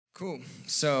Cool.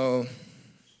 So,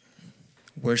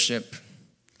 worship.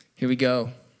 Here we go.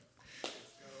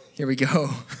 Here we go.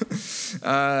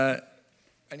 I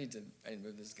need to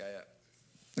move this guy up.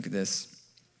 Look at this.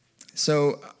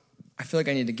 So, I feel like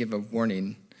I need to give a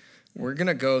warning. We're going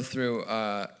to go through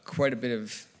quite a bit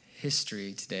of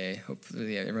history today.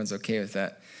 Hopefully everyone's okay with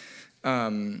that.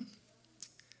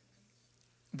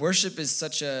 Worship is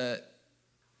such a...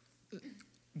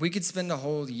 We could spend a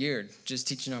whole year just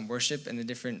teaching on worship and the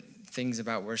different things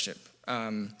about worship.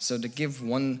 So to give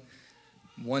one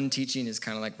teaching is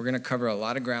kind of like we're going to cover a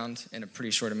lot of ground in a pretty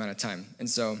short amount of time. And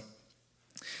so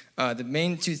the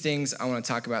main two things I want to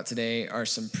talk about today are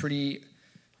some pretty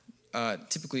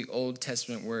typically Old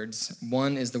Testament words.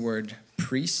 One is the word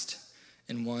priest,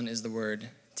 and one is the word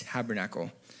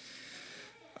tabernacle.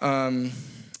 And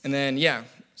then,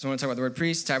 so I want to talk about the word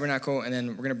priest, tabernacle, and then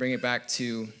we're going to bring it back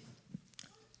to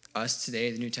us today,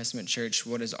 the New Testament church.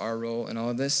 What is our role in all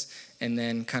of this? And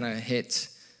then kind of hit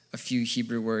a few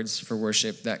Hebrew words for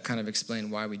worship that kind of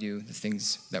explain why we do the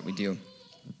things that we do.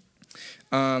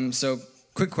 So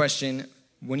quick question.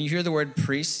 When you hear the word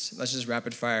priest, let's just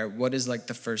rapid fire. What is like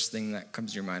the first thing that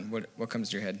comes to your mind? What comes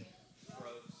to your head?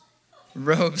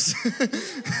 Robes.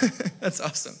 That's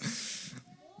awesome.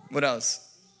 What else?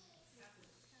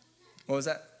 What was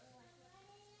that?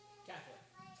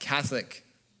 Catholic.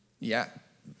 Yeah.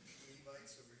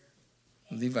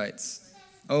 Levites.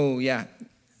 Oh, yeah.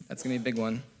 That's going to be a big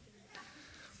one.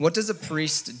 What does a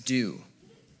priest do?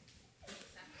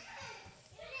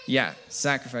 Yeah,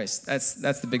 sacrifice. That's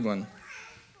the big one.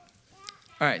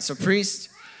 All right, so priest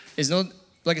is,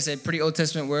 like I said, pretty Old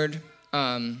Testament word.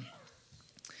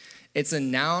 It's a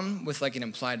noun with like an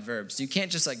implied verb. So you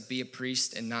can't just like be a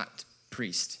priest and not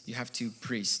priest. You have to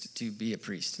priest to be a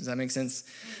priest. Does that make sense?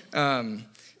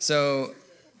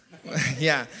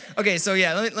 Yeah. Okay, so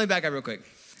let me back up real quick.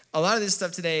 A lot of this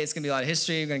stuff today, it's going to be a lot of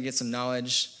history. We're going to get some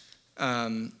knowledge.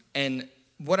 And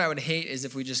what I would hate is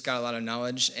if we just got a lot of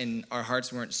knowledge and our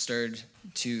hearts weren't stirred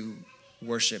to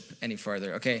worship any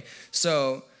farther. Okay,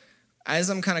 so as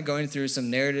I'm kind of going through some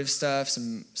narrative stuff,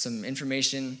 some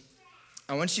information,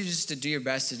 I want you just to do your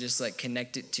best to just like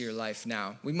connect it to your life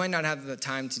now. We might not have the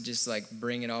time to just like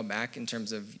bring it all back in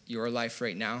terms of your life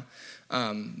right now.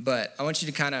 But I want you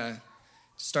to kind of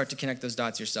start to connect those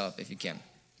dots yourself if you can.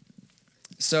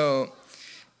 So,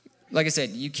 like I said,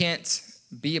 you can't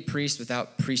be a priest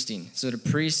without priesting. So the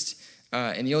priest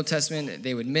in the Old Testament,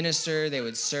 they would minister, they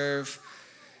would serve.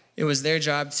 It was their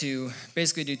job to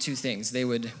basically do two things. They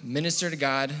would minister to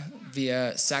God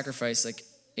via sacrifice, like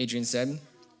Adrian said,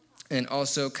 and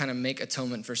also kind of make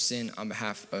atonement for sin on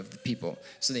behalf of the people.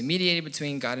 So they mediated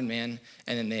between God and man,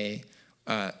 and then they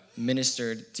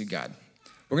ministered to God.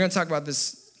 We're going to talk about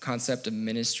this concept of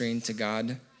ministering to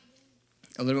God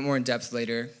a little bit more in depth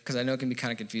later, because I know it can be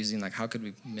kind of confusing. Like, how could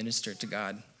we minister to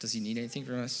God? Does he need anything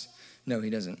from us? No, he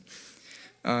doesn't.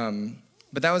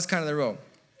 But that was kind of the role.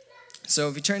 So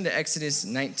if you turn to Exodus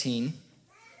 19,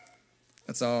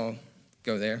 let's all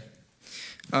go there.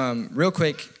 Real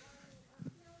quick,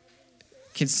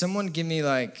 can someone give me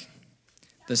like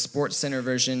the Sports Center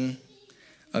version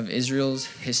of Israel's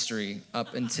history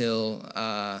up until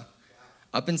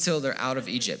they're out of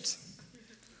Egypt?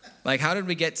 Like, how did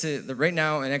we get to right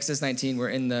now in Exodus 19? We're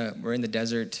in the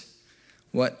desert.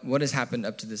 What has happened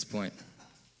up to this point?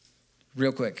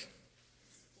 Real quick.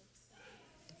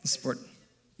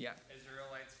 Yeah.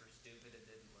 Israelites were stupid and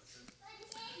didn't listen.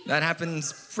 That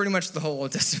happens pretty much the whole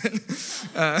Old Testament.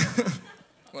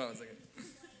 Hold on a second.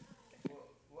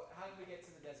 How did we get to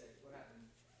the desert? What happened?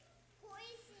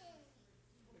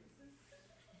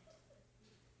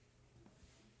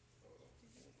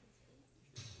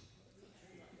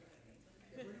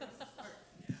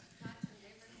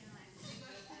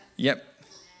 Yep.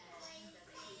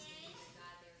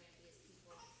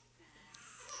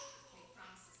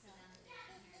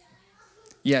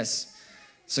 Yes.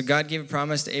 So God gave a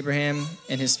promise to Abraham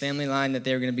and his family line that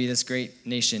they were going to be this great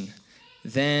nation.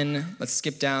 Then, let's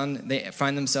skip down. They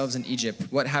find themselves in Egypt.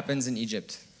 What happens in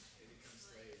Egypt?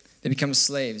 They become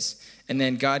slaves. And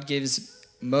then God gives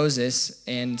Moses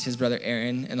and his brother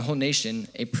Aaron and the whole nation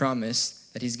a promise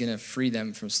that he's going to free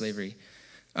them from slavery.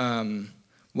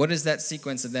 What is that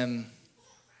sequence of them?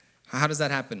 How does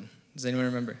that happen? Does anyone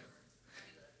remember?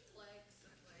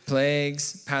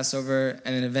 Plagues, Passover,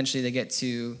 and then eventually they get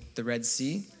to the Red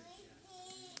Sea,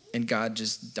 and God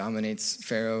just dominates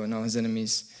Pharaoh and all his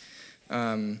enemies.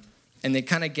 And they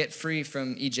kind of get free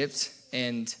from Egypt,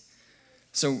 and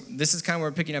so this is kind of where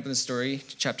we're picking up in the story.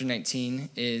 Chapter 19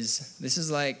 this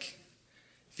is like,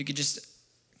 if you could just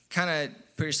kind of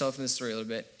put yourself in the story a little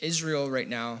bit. Israel right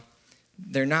now,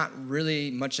 they're not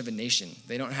really much of a nation.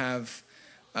 They don't have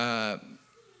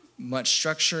much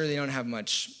structure. They don't have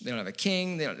a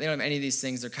king. They don't have any of these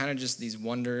things. They're kind of just these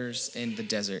wonders in the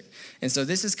desert. And so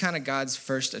this is kind of God's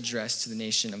first address to the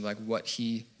nation of like what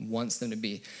he wants them to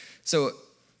be. So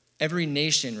every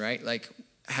nation, right, like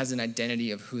has an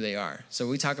identity of who they are. So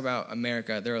we talk about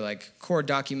America. There are like core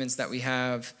documents that we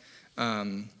have,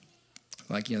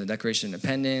 like, the Declaration of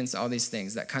Independence, all these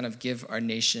things that kind of give our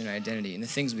nation an identity and the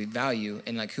things we value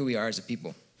and like who we are as a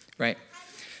people, right?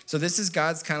 So this is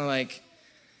God's kind of like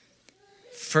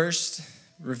first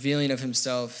revealing of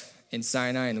himself in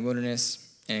Sinai in the wilderness,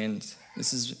 and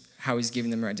this is how he's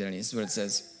giving them their identity. This is what it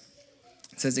says.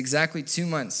 It says, exactly 2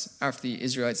 months after the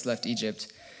Israelites left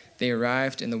Egypt, they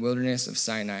arrived in the wilderness of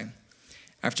Sinai.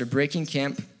 After breaking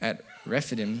camp at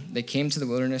Rephidim, they came to the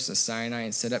wilderness of Sinai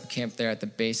and set up camp there at the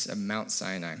base of Mount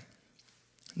Sinai.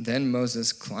 Then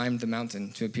Moses climbed the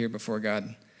mountain to appear before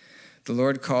God. The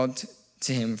Lord called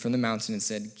to him from the mountain and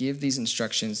said, give these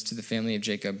instructions to the family of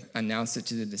Jacob. Announce it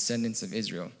to the descendants of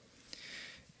Israel.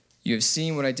 You have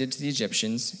seen what I did to the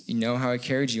Egyptians. You know how I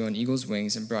carried you on eagle's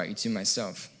wings and brought you to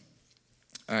myself.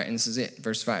 All right, and this is it,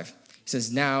 verse 5. He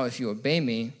says, now if you obey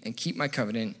me and keep my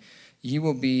covenant, you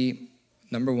will be,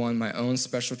 number one, my own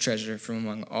special treasure from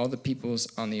among all the peoples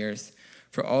on the earth,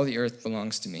 for all the earth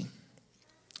belongs to me.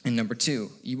 And number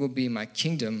two, you will be my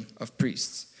kingdom of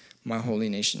priests, my holy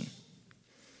nation.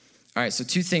 All right, so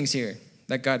 2 things here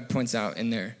that God points out in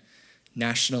their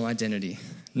national identity.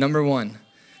 Number one,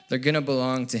 they're going to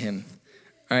belong to him.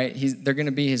 All right, they're going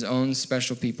to be his own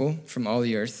special people from all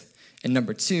the earth. And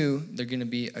number two, they're going to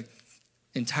be an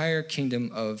entire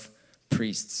kingdom of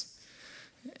priests.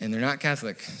 And they're not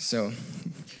Catholic, so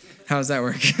how does that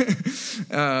work?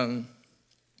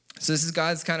 So this is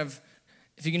God's kind of,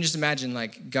 if you can just imagine,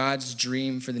 like God's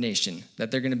dream for the nation, that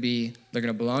they're going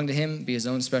to belong to him, be his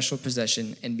own special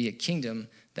possession, and be a kingdom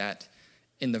that,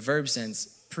 in the verb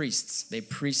sense, priests. They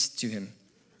priest to him.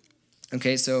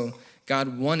 Okay, so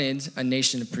God wanted a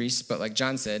nation of priests, but like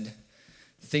John said,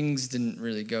 things didn't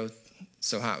really go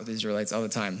so hot with the Israelites all the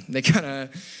time. They kind of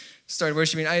started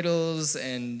worshiping idols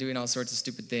and doing all sorts of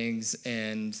stupid things,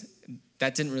 and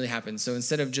that didn't really happen. So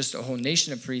instead of just a whole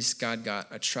nation of priests, God got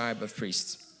a tribe of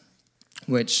priests,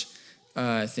 which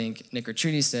I think Nick or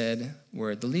Trudy said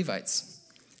were the Levites.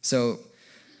 So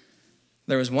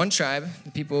there was one tribe,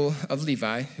 the people of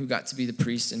Levi, who got to be the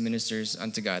priests and ministers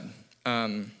unto God.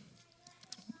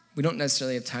 We don't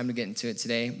necessarily have time to get into it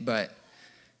today, but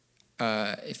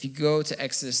if you go to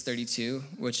Exodus 32,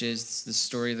 which is the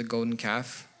story of the golden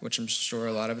calf, which I'm sure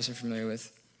a lot of us are familiar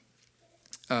with,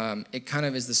 it kind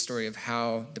of is the story of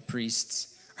how the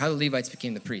Levites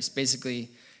became the priests. Basically,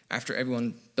 after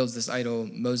everyone builds this idol,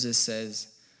 Moses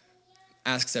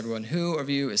asks everyone, who of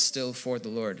you is still for the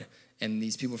Lord? And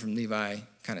these people from Levi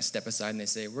kind of step aside and they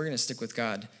say, we're going to stick with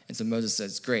God. And so Moses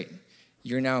says, great,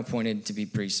 you're now appointed to be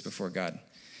priests before God.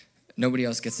 Nobody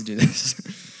else gets to do this.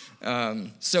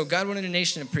 So God wanted a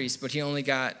nation of priests, but he only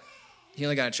got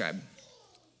a tribe.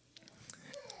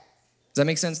 Does that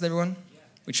make sense to everyone? Yeah.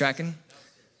 We tracking?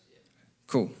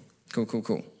 Cool. Look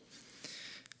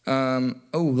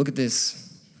at this.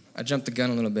 I jumped the gun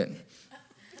a little bit.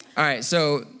 All right,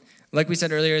 so like we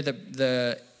said earlier,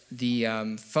 the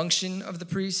function of the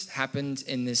priest happened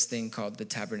in this thing called the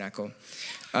tabernacle.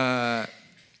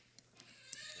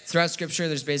 Throughout Scripture,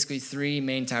 there's basically 3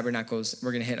 main tabernacles.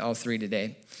 We're going to hit all 3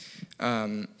 today.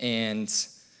 And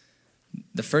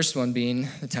the first one being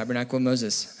the tabernacle of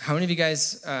Moses. How many of you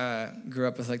guys grew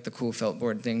up with like the cool felt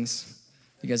board things?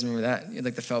 You guys remember that? You had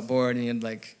like the felt board and you had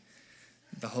like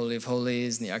the Holy of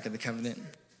Holies and the Ark of the Covenant.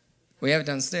 We have it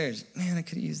downstairs. Man, I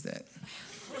could have used that.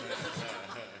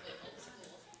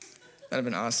 That'd have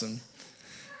been awesome.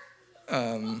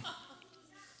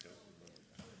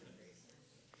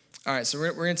 All right, so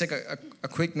we're going to take a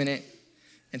quick minute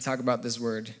and talk about this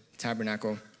word,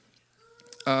 tabernacle.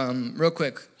 Real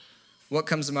quick, what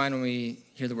comes to mind when we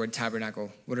hear the word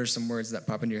tabernacle? What are some words that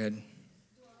pop into your head?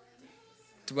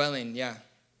 Dwelling, yeah.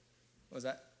 What was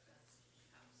that?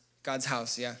 God's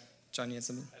house, yeah. John, you had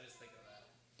something? I just think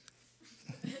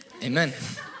of that. Amen.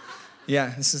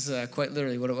 Yeah, this is quite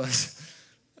literally what it was.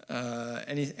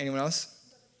 Anyone else?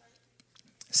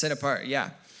 Set apart,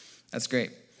 yeah. That's great.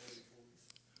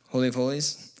 Holy of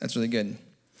Holies, that's really good.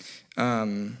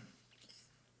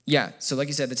 Yeah, so like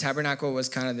you said, the tabernacle was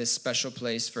kind of this special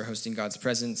place for hosting God's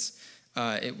presence.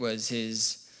 It was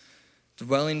his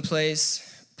dwelling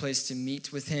place to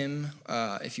meet with him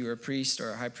if you were a priest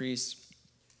or a high priest.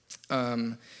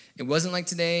 It wasn't like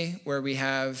today where we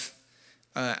have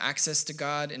access to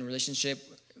God in relationship.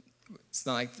 It's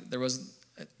not like there was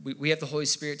we have the Holy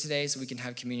Spirit today, so we can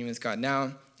have communion with God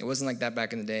now. It wasn't like that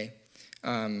back in the day.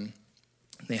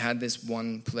 They had this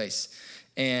one place.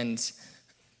 And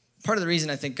part of the reason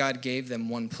I think God gave them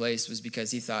one place was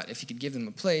because he thought if he could give them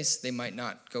a place, they might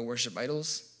not go worship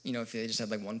idols, if they just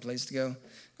had like one place to go.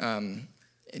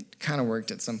 It kind of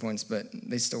worked at some points, but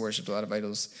they still worshiped a lot of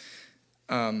idols.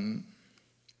 So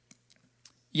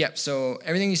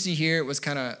everything you see here was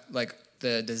kind of like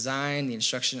the design, the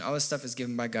instruction, all this stuff is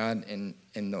given by God in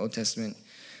the Old Testament.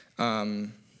 What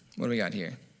do we got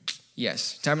here?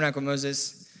 Yes, Tabernacle of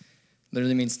Moses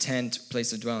literally means tent,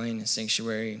 place of dwelling,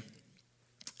 sanctuary.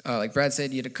 Like Brad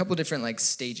said, you had a couple different like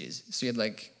stages. So you had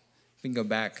we can go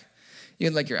back. You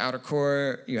had like your outer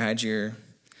court. You had your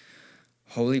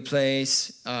holy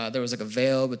place. There was like a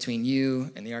veil between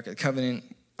you and the Ark of the Covenant.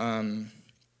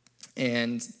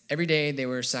 And every day they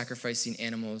were sacrificing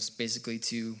animals basically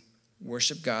to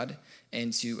worship God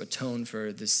and to atone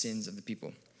for the sins of the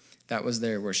people. That was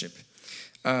their worship.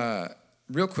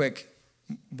 Real quick,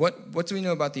 what do we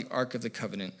know about the Ark of the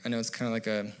Covenant? I know it's kind of like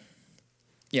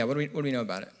what do we know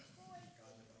about it?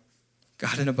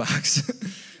 God in a box.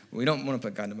 We don't want to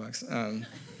put God in a box.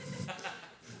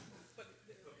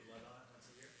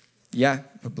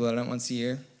 Put blood on it once a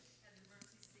year.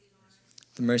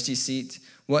 The mercy seat.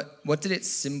 What did it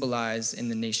symbolize in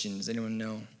the nation? Does anyone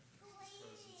know?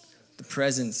 The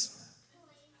presence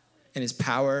and his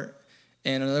power.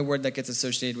 And another word that gets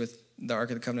associated with the Ark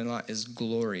of the Covenant a lot is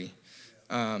glory,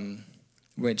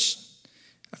 which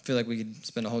I feel like we could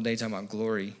spend a whole day talking about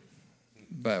glory,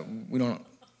 but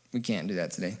we can't do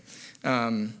that today.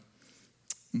 The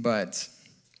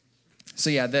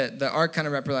Ark kind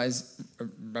of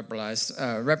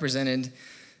represented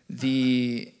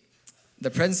the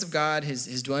presence of God,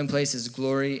 his dwelling place, his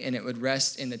glory, and it would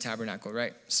rest in the tabernacle,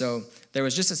 right? So there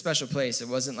was just a special place. It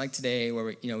wasn't like today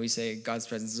where we say God's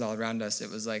presence is all around us.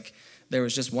 It was like there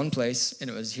was just one place, and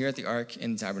it was here at the Ark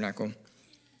in the tabernacle.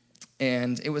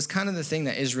 And it was kind of the thing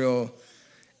that Israel,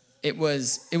 it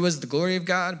was the glory of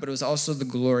God, but it was also the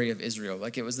glory of Israel.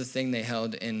 Like it was the thing they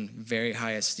held in very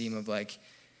high esteem of like,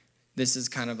 this is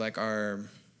kind of like our,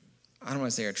 I don't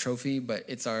want to say our trophy, but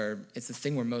it's the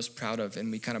thing we're most proud of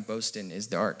and we kind of boast in is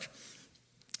the Ark.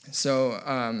 So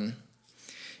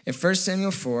in 1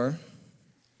 Samuel 4,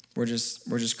 we're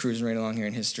just cruising right along here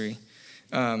in history.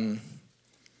 There's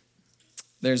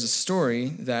a story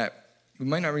that we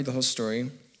might not read the whole story,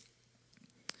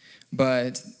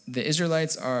 but the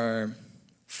Israelites are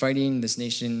fighting this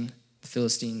nation, the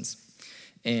Philistines,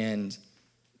 and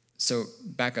so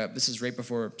back up. This is right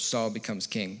before Saul becomes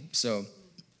king. So in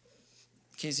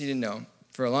case you didn't know,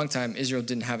 for a long time, Israel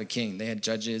didn't have a king. They had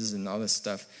judges and all this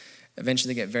stuff.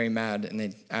 Eventually, they get very mad, and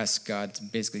they ask God to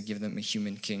basically give them a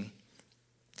human king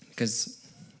because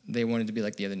they wanted to be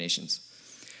like the other nations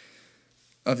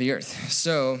of the earth.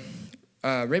 So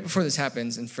right before this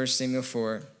happens, in 1 Samuel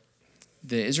 4,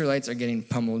 the Israelites are getting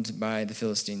pummeled by the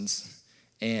Philistines,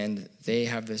 and they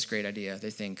have this great idea.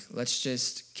 They think, let's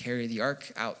just carry the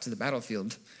ark out to the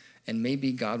battlefield, and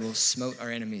maybe God will smote our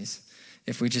enemies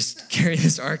if we just carry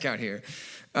this ark out here.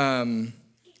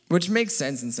 Which makes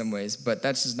sense in some ways, but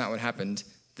that's just not what happened.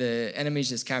 The enemies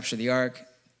just capture the ark,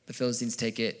 the Philistines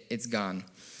take it, it's gone.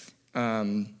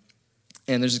 And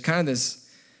there's kind of this,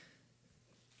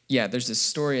 there's this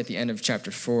story at the end of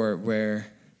chapter 4 where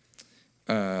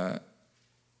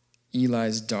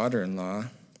Eli's daughter-in-law,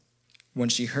 when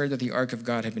she heard that the ark of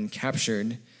God had been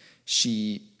captured,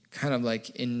 she kind of like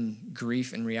in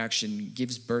grief and reaction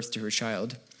gives birth to her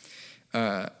child.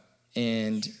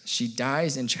 And she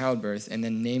dies in childbirth and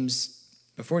then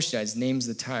before she dies, names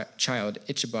the child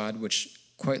Ichabod, which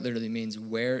quite literally means,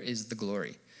 where is the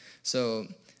glory? So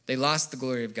they lost the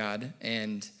glory of God,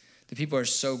 and the people are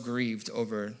so grieved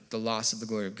over the loss of the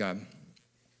glory of God.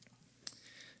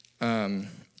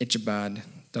 Ichabod,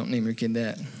 don't name your kid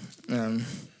that,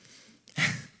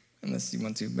 unless you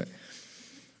want to. But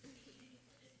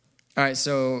all right,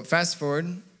 so fast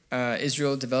forward,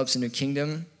 Israel develops a new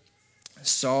kingdom.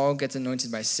 Saul gets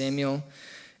anointed by Samuel,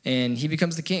 and he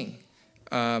becomes the king.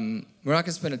 We're not going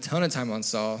to spend a ton of time on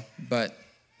Saul, but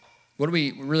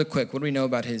really quick, what do we know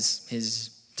about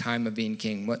his time of being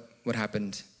king? What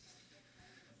happened?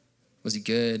 Was he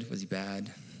good? Was he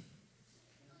bad?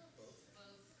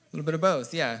 A little bit of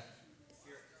both, yeah.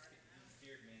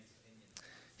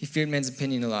 He feared man's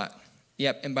opinion a lot.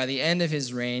 Yep, and by the end of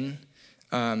his reign,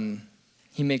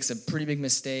 he makes a pretty big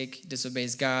mistake,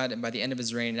 disobeys God, and by the end of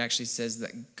his reign, it actually says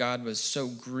that God was so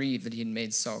grieved that he had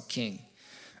made Saul king.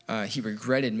 He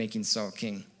regretted making Saul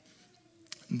king.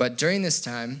 But during this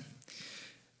time,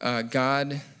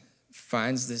 God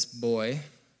finds this boy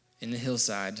in the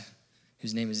hillside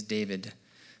whose name is David.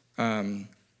 David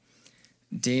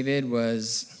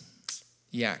was,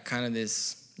 kind of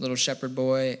this little shepherd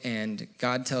boy, and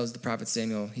God tells the prophet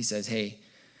Samuel, he says, hey,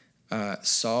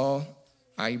 Saul,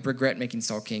 I regret making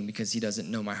Saul king because he doesn't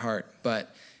know my heart,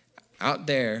 but out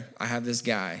there, I have this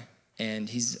guy, and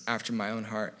he's after my own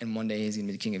heart, and one day he's going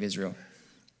to be the king of Israel.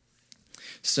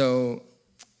 So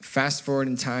fast forward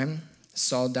in time,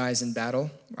 Saul dies in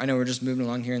battle. I know we're just moving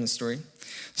along here in the story.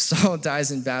 Saul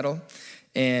dies in battle,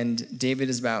 and David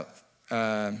is about,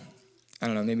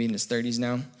 maybe in his 30s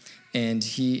now, and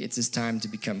it's his time to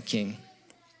become king.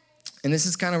 And this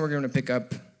is kind of where we're going to pick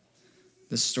up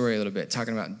the story a little bit,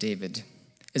 talking about David.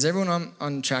 Is everyone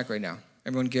on track right now?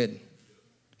 Everyone good?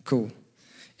 Cool.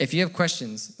 If you have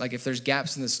questions, like if there's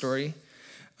gaps in the story,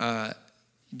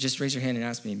 just raise your hand and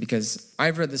ask me, because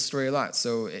I've read this story a lot,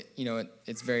 so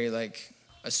it's very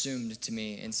assumed to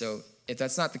me. And so if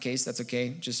that's not the case, that's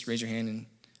okay. Just raise your hand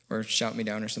or shout me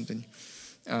down or something.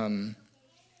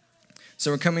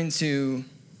 So we're coming to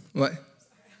what?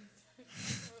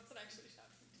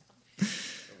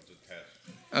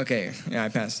 Okay, yeah, I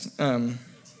passed. Good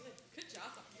job.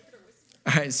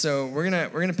 All right, so we're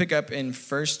gonna pick up in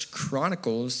 1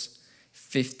 Chronicles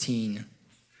 15.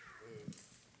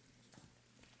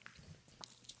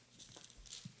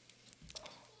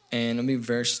 And it'll be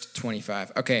verse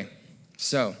 25. Okay,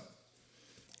 so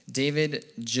David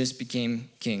just became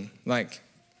king. When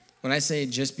I say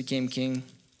just became king,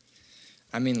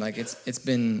 I mean it's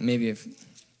been maybe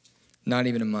not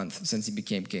even a month since he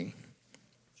became king.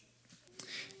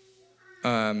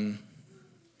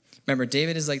 Remember,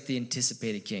 David is the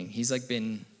anticipated king. He's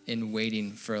been in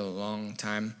waiting for a long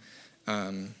time.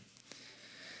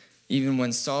 Even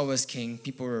when Saul was king,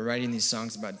 people were writing these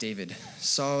songs about David.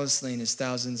 Saul has slain his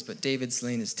thousands, but David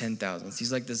slain his 10,000s. He's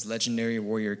this legendary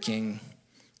warrior king,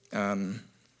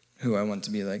 who I want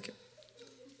to be the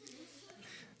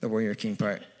warrior king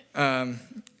part. All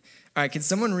right, can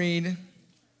someone read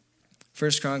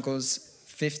 1 Chronicles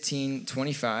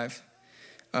 15:25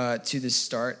 to the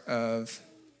start of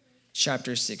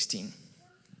chapter 16?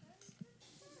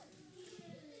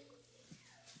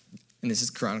 And this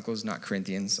is Chronicles, not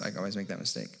Corinthians. I always make that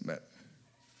mistake, but.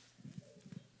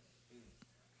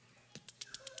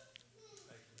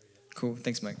 Cool,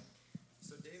 thanks, Mike.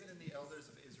 So David and the elders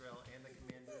of Israel and the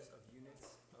commanders of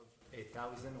units of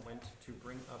 1,000 went to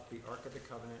bring up the ark of the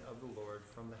covenant of the Lord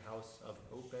from the house of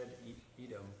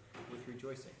Obed-Edom with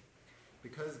rejoicing.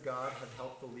 Because God had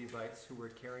helped the Levites who were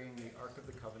carrying the ark of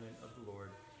the covenant of the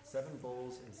Lord, 7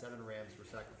 bulls and 7 rams were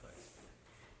sacrificed.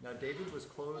 Now David was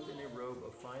clothed in a robe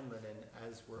of fine linen,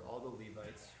 as were all the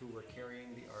Levites who were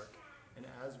carrying the ark, and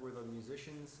as were the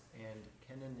musicians and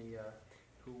Kenaniah,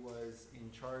 who was in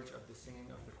charge of the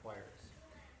singing of the choirs.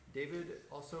 David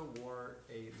also wore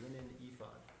a linen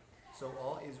ephod. So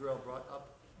all Israel brought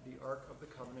up the ark of the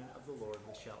covenant of the Lord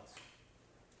with shouts,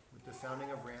 with the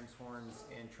sounding of ram's horns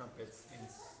and trumpets and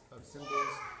of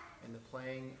cymbals and the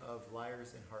playing of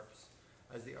lyres and harps.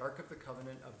 As the ark of the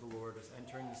covenant of the Lord was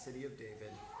entering the city of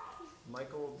David,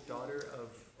 Michal, daughter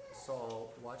of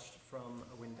Saul, watched from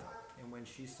a window. And when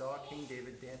she saw King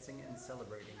David dancing and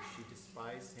celebrating, she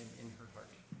despised him in her heart.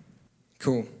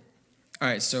 Cool. All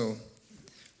right, so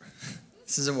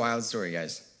this is a wild story,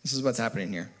 guys. This is what's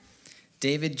happening here.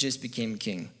 David just became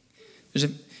king.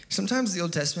 Sometimes the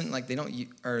Old Testament, they don't,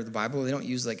 or the Bible, they don't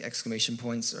use exclamation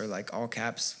points or all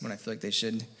caps when I feel like they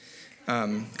should.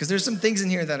 Because there's some things in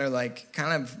here that are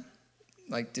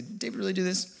did David really do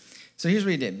this? So here's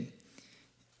what he did.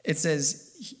 It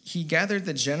says, he gathered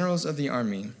the generals of the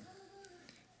army.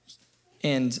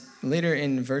 And later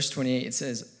in verse 28, it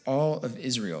says, all of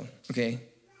Israel, okay?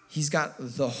 He's got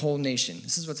the whole nation.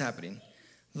 This is what's happening.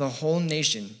 The whole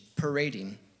nation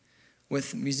parading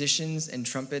with musicians and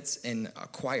trumpets and a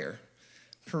choir,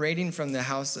 parading from the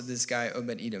house of this guy,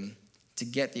 Obed-Edom, to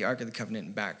get the Ark of the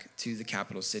Covenant back to the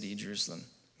capital city, Jerusalem.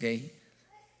 Okay?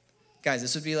 Guys,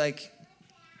 this would be like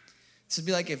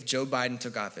if Joe Biden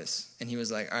took office and he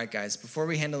was like, all right, guys, before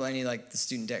we handle any the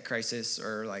student debt crisis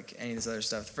or any of this other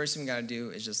stuff, the first thing we got to do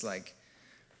is just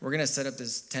we're going to set up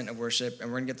this tent of worship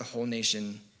and we're going to get the whole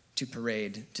nation to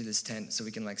parade to this tent so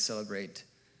we can celebrate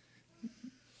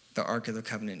the Ark of the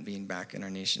Covenant being back in our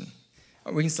nation.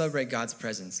 We can celebrate God's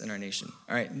presence in our nation.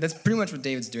 All right, that's pretty much what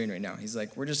David's doing right now. He's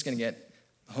we're just going to get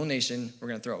the whole nation, we're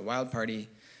going to throw a wild party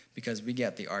because we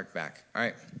get the ark back. All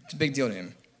right, it's a big deal to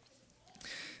him.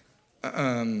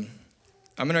 I'm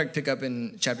going to pick up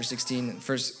in chapter 16,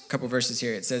 first couple verses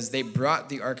here. It says, they brought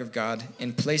the ark of God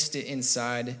and placed it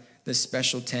inside the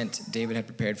special tent David had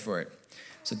prepared for it.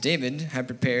 So David had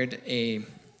prepared a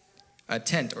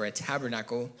tent or a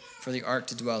tabernacle for the ark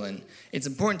to dwell in. It's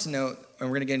important to note, and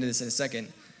we're going to get into this in a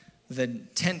second, the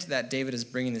tent that David is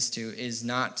bringing this to is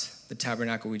not the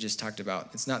tabernacle we just talked about.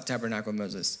 It's not the tabernacle of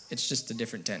Moses. It's just a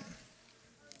different tent.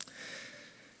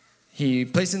 He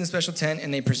placed in the special tent,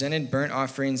 and they presented burnt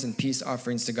offerings and peace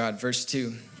offerings to God. Verse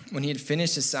 2, when he had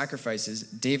finished his sacrifices,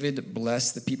 David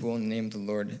blessed the people in the name of the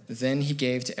Lord. Then he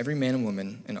gave to every man and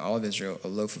woman in all of Israel a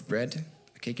loaf of bread,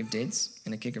 a cake of dates,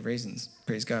 and a cake of raisins.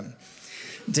 Praise God.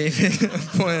 David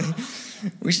appointed,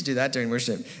 we should do that during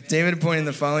worship. David appointed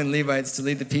the following Levites to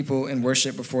lead the people in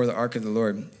worship before the ark of the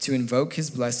Lord, to invoke his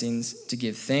blessings, to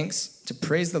give thanks, to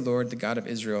praise the Lord, the God of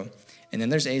Israel. And then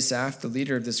there's Asaph, the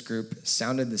leader of this group,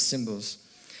 sounded the cymbals.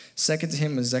 Second to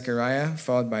him was Zechariah,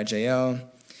 followed by Jael.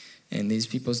 And these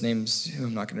people's names, who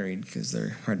I'm not going to read because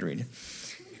they're hard to read.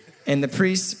 And the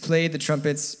priests played the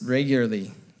trumpets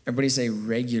regularly. Everybody say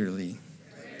regularly.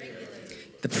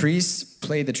 The priests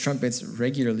played the trumpets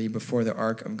regularly before the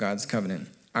ark of God's covenant.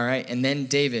 All right, and then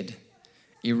David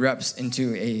erupts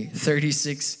into a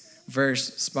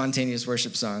 36-verse spontaneous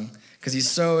worship song because he's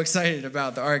so excited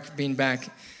about the ark being back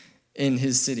in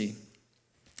his city.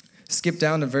 Skip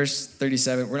down to verse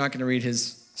 37. We're not going to read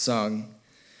his song,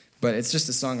 but it's just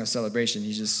a song of celebration.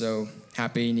 He's just so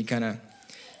happy, and he kind of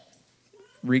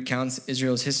recounts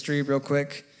Israel's history real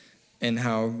quick and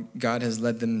how God has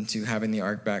led them to having the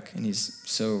ark back, and he's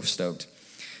so stoked.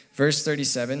 Verse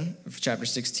 37 of chapter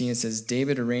 16, it says,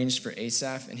 David arranged for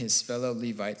Asaph and his fellow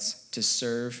Levites to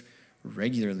serve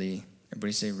regularly.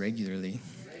 Everybody say regularly.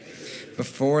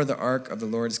 Before the ark of the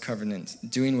Lord's covenant,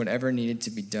 doing whatever needed to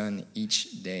be done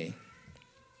each day.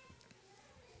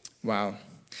 Wow.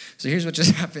 So here's what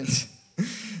just happened.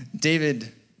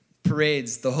 David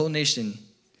parades the whole nation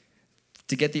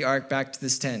to get the ark back to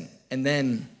this tent. And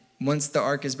then once the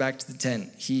ark is back to the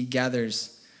tent, he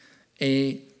gathers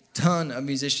a ton of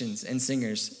musicians and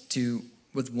singers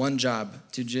with one job,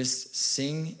 to just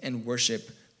sing and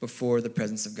worship before the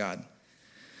presence of God.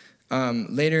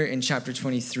 Later in chapter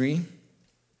 23,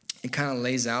 it kind of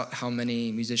lays out how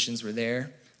many musicians were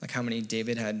there, like how many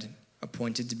David had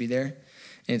appointed to be there.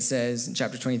 And it says in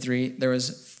chapter 23, there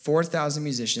was 4,000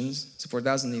 musicians, so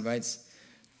 4,000 Levites,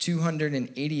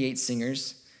 288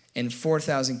 singers, and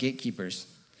 4,000 gatekeepers.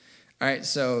 All right,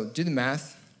 so do the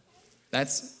math.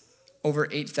 That's over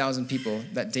 8,000 people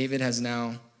that David has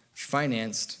now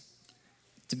financed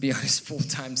to be on his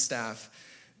full-time staff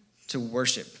to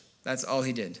worship. That's all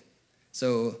he did.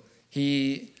 So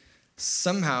he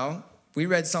somehow, we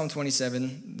read Psalm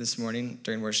 27 this morning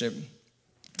during worship.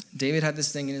 David had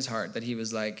this thing in his heart that he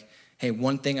was like, hey,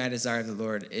 one thing I desire of the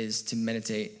Lord is to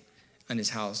meditate on his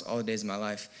house all the days of my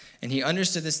life. And he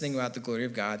understood this thing about the glory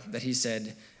of God, that he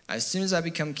said, as soon as I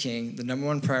become king, the number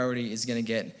one priority is going to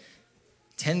get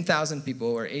 10,000 people,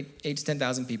 or 8 to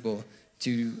 10,000 people,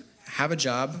 to have a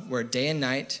job where day and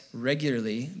night,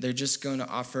 regularly, they're just going to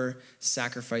offer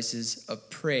sacrifices of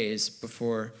praise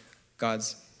before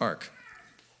God's ark.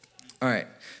 All right,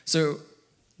 so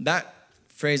that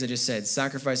phrase I just said,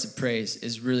 sacrifice of praise,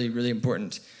 is really, really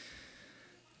important.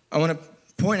 I want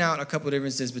to point out a couple of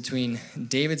differences between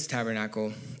David's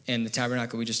tabernacle and the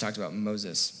tabernacle we just talked about,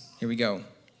 Moses. Here we go.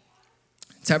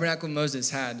 Tabernacle of Moses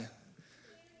had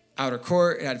outer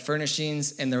court, it had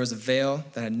furnishings, and there was a veil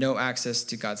that had no access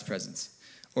to God's presence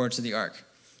or to the ark.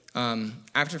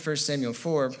 After 1 Samuel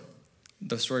 4,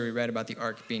 the story we read about the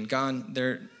ark being gone,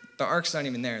 the ark's not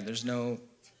even there. There's no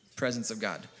presence of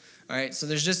God. All right, so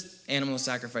there's just animal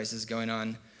sacrifices going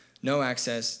on, no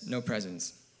access, no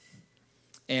presence.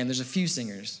 And there's a few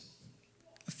singers,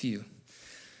 a few.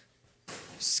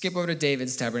 Skip over to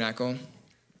David's tabernacle.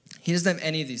 He doesn't have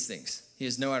any of these things. He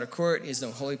has no outer court, he has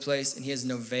no holy place, and he has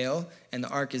no veil, and the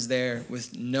ark is there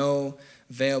with no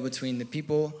veil between the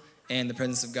people and the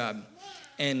presence of God.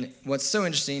 And what's so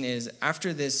interesting is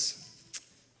after this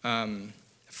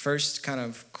first kind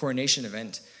of coronation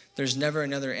event, there's never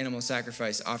another animal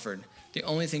sacrifice offered. The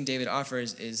only thing David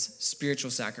offers is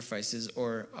spiritual sacrifices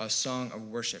or a song of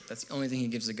worship. That's the only thing he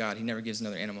gives to God. He never gives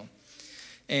another animal.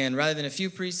 And rather than a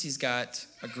few priests, he's got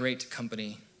a great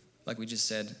company, like we just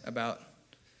said, about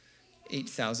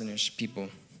 8,000-ish people.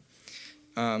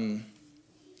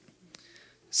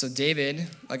 So David,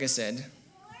 like I said,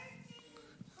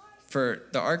 for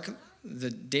the ark,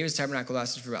 David's tabernacle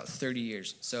lasted for about 30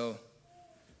 years. So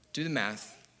do the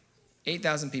math.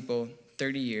 8,000 people,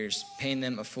 30 years, paying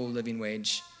them a full living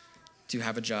wage to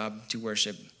have a job, to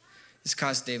worship. This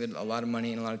cost David a lot of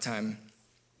money and a lot of time.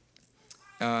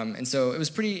 And so it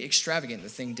was pretty extravagant, the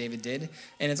thing David did.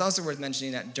 And it's also worth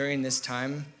mentioning that during this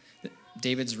time,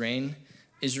 David's reign,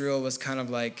 Israel was kind of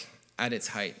like at its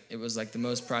height. It was like the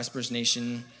most prosperous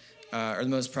nation, or the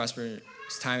most prosperous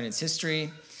time in its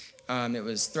history. It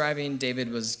was thriving. David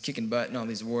was kicking butt in all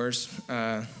these wars,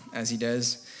 as he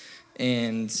does.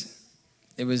 And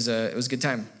it was a good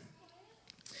time.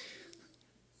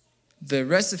 The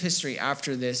rest of history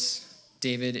after this,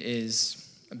 David is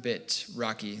a bit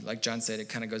rocky. Like John said, it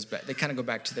kind of goes back. They kind of go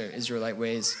back to their Israelite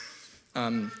ways.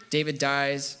 David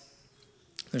dies.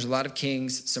 There's a lot of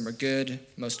kings. Some are good.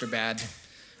 Most are bad.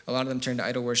 A lot of them turn to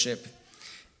idol worship.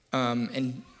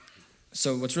 And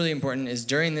so what's really important is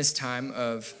during this time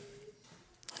of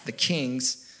the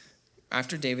kings,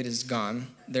 after David is gone,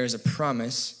 there's a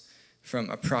promise from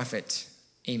a prophet,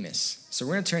 Amos. So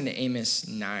we're going to turn to Amos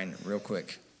 9 real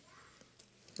quick.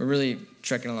 We're really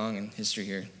trekking along in history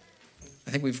here.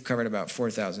 I think we've covered about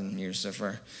 4,000 years so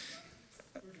far.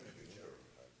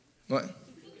 What?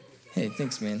 Hey,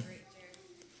 thanks, man.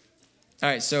 All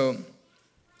right, so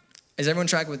is everyone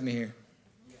tracking with me here?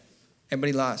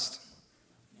 Everybody lost?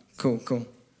 Cool. What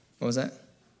was that?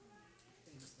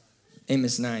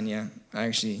 Amos 9, yeah. I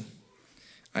have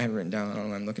it written down. I don't know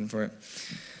why I'm looking for it.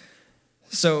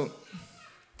 So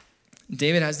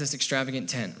David has this extravagant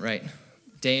tent, right?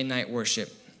 Day and night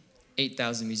worship.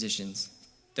 8,000 musicians.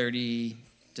 30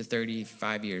 to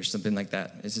 35 years, something like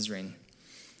that is his reign.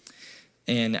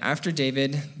 And after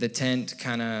David, the tent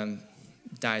kind of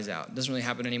dies out. It doesn't really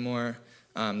happen anymore.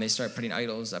 They start putting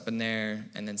idols up in there,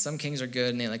 and then some kings are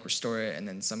good and they restore it, and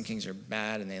then some kings are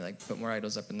bad and they put more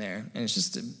idols up in there, and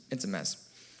it's a mess.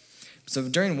 So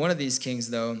during one of these kings,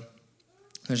 though,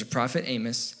 there's a prophet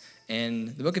Amos, and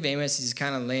the book of Amos, he's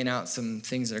kind of laying out some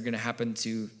things that are going to happen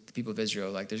to the people of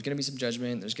Israel. There's going to be some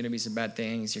judgment, there's going to be some bad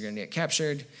things, you're going to get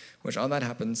captured, which all that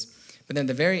happens. But then at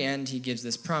the very end, he gives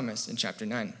this promise in chapter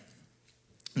 9.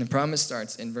 And the promise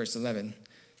starts in verse 11.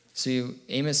 So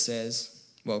Amos says,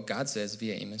 God says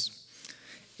via Amos,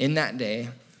 "In that day,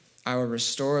 I will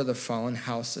restore the fallen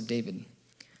house of David.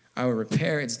 I will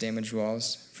repair its damaged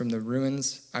walls. From the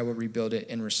ruins, I will rebuild it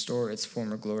and restore its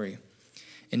former glory.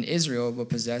 And Israel will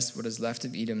possess what is left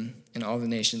of Edom and all the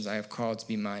nations I have called to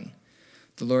be mine.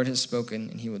 The Lord has spoken,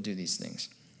 and he will do these things."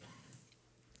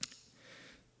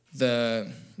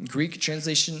 The Greek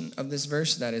translation of this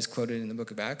verse that is quoted in the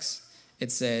book of Acts,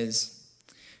 it says,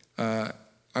 "I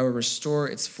will restore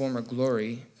its former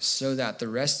glory so that the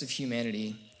rest of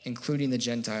humanity, including the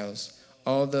Gentiles,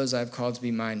 all those I have called to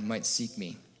be mine, might seek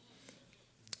me."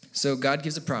 So God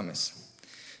gives a promise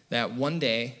that one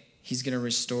day he's going to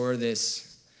restore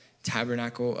this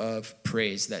tabernacle of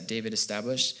praise that David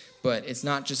established, but it's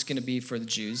not just going to be for the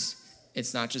Jews.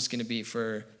 It's not just going to be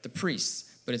for the priests,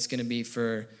 but it's going to be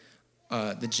for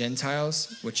the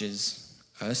Gentiles, which is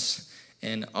us,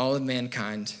 and all of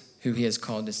mankind who he has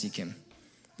called to seek him.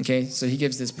 Okay, so he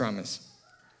gives this promise.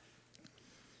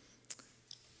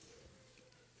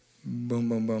 Boom,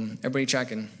 boom, boom. Everybody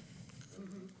tracking?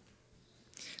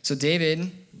 So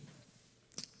David,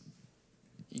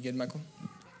 you good, Michael?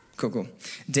 Cool.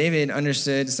 David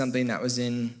understood something that was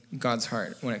in God's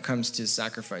heart when it comes to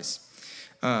sacrifice.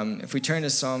 If we turn to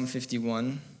Psalm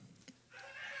 51,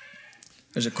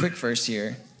 there's a quick verse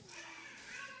here.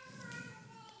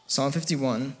 Psalm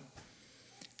 51,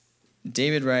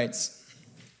 David writes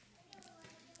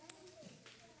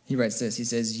this. He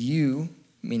says, "You,"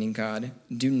 meaning God,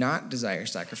 "do not desire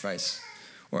sacrifice,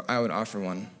 or I would offer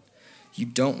one. You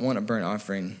don't want a burnt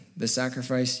offering. The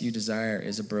sacrifice you desire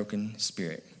is a broken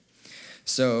spirit."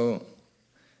 So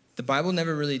the Bible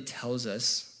never really tells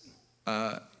us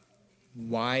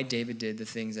why David did the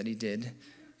things that he did.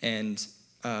 And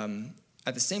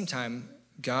at the same time,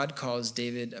 God calls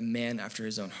David a man after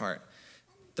his own heart.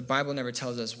 The Bible never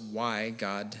tells us why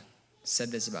God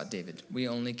said this about David. We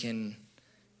only can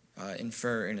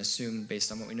infer and assume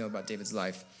based on what we know about David's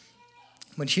life.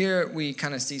 But here we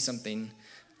kind of see something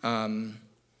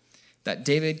that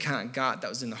David kind of got that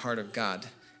was in the heart of God.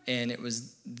 And it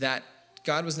was that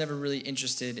God was never really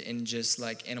interested in just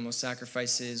animal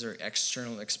sacrifices or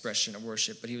external expression of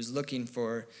worship, but he was looking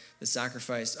for the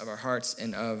sacrifice of our hearts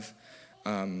and of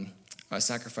a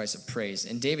sacrifice of praise.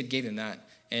 And David gave him that,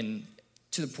 and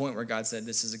to the point where God said,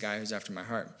 "This is a guy who's after my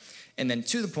heart." And then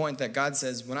to the point that God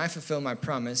says, when I fulfill my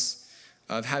promise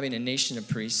of having a nation of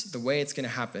priests, the way it's going to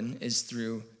happen is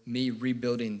through me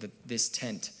rebuilding this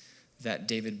tent that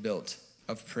David built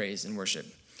of praise and worship.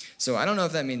 So I don't know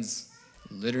if that means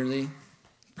literally.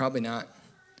 Probably not.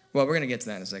 Well, we're going to get to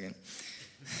that in a second.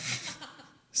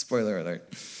 Spoiler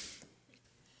alert.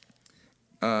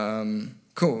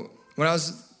 Cool. When I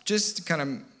was just kind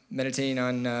of meditating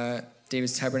on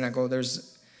David's tabernacle,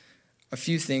 there's a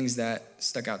few things that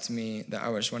stuck out to me that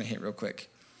I just want to hit real quick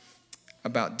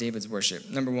about David's worship.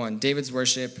 Number one, David's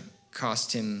worship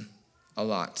cost him a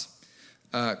lot.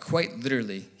 Quite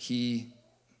literally, he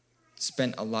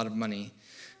spent a lot of money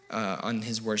on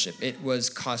his worship. It was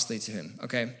costly to him,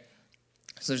 okay?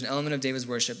 So there's an element of David's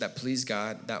worship that pleased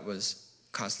God that was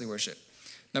costly worship.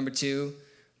 Number two,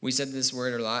 we said this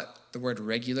word a lot, the word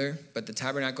regular, but the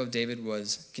tabernacle of David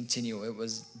was continual. It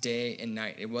was day and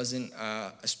night. It wasn't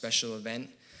a special event.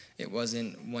 It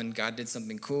wasn't when God did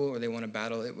something cool or they won a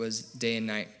battle. It was day and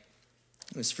night.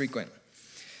 It was frequent.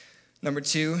 Number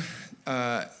two,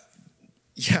 the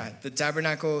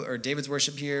tabernacle or David's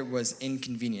worship here was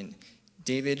inconvenient.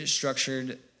 David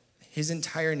structured his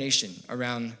entire nation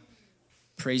around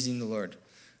praising the Lord.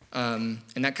 And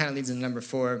that kind of leads into number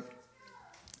four.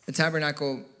 The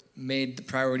tabernacle made the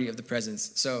priority of the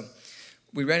presence. So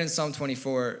we read in Psalm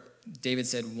 24, David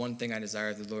said, one thing I desire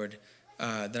of the Lord,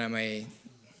 that I may,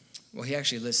 well, he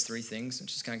actually lists three things,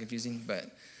 which is kind of confusing, but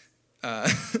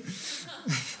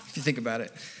if you think about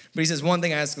it. But he says, one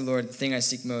thing I ask of the Lord, the thing I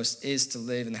seek most is to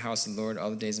live in the house of the Lord all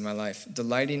the days of my life,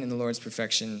 delighting in the Lord's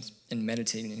perfections and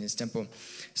meditating in his temple.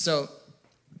 So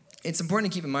it's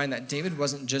important to keep in mind that David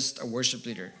wasn't just a worship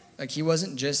leader. Like, he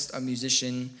wasn't just a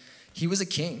musician. He was a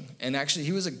king, and actually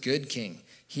he was a good king.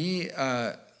 He,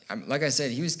 like I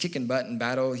said, he was kicking butt in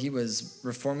battle. He was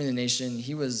reforming the nation.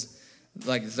 He was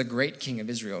like the great king of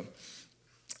Israel.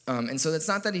 And so it's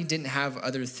not that he didn't have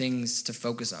other things to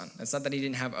focus on. It's not that he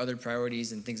didn't have other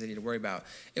priorities and things that he had to worry about.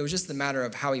 It was just the matter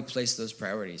of how he placed those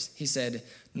priorities. He said,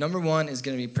 number one is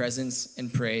going to be presence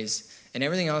and praise, and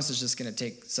everything else is just going to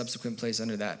take subsequent place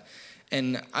under that.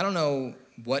 And I don't know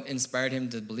what inspired him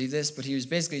to believe this, but he was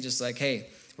basically just like, hey,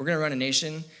 we're going to run a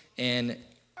nation, and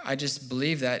I just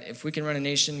believe that if we can run a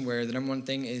nation where the number one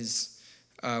thing is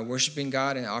worshiping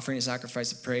God and offering a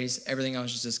sacrifice of praise, everything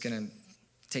else is just going to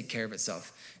take care of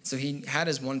itself. So he had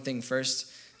his one thing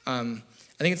first. I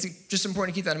think it's just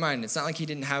important to keep that in mind. It's not like he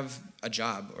didn't have a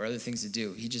job or other things to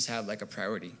do. He just had like a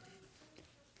priority.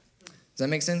 Does that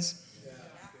make sense?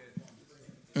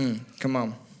 Come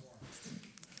on.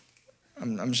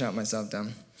 I'm shouting myself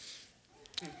down.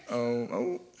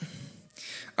 Oh.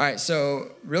 All right,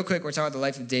 so real quick, we're talking about the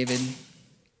life of David.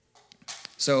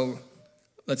 So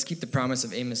let's keep the promise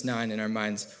of Amos 9 in our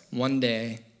minds. One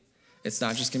day, it's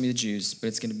not just going to be the Jews, but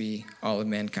it's going to be all of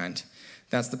mankind.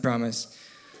 That's the promise.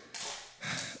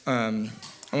 I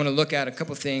want to look at a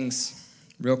couple things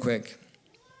real quick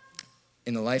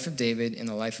in the life of David, in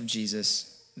the life of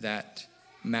Jesus, that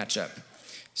match up.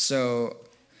 So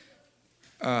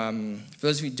for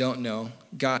those of you who don't know,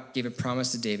 God gave a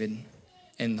promise to David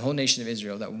and the whole nation of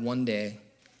Israel that one day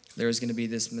there was going to be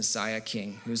this Messiah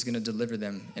king who was going to deliver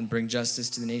them and bring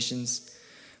justice to the nations.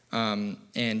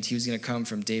 And he was going to come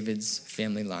from David's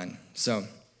family line. So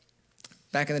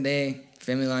back in the day,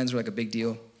 family lines were like a big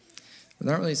deal.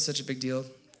 They're not really such a big deal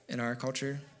in our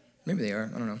culture. Maybe they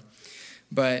are. I don't know.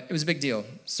 But it was a big deal.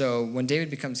 So when David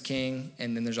becomes king,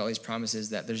 and then there's all these promises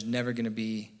that there's never not going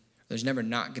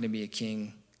to be a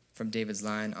king from David's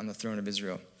line on the throne of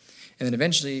Israel. And then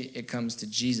eventually it comes to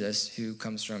Jesus, who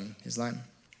comes from his line.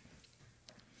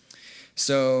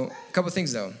 So a couple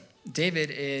things, though. David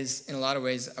is, in a lot of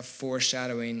ways, a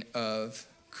foreshadowing of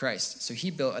Christ. So he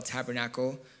built a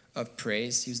tabernacle of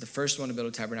praise. He was the first one to build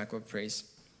a tabernacle of praise.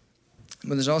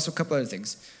 But there's also a couple other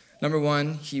things. Number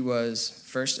one, he was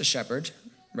first a shepherd,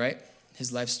 right?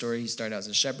 His life story, he started out as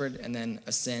a shepherd and then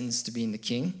ascends to being the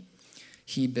king.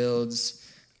 He builds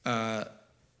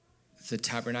the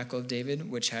tabernacle of David,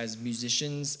 which has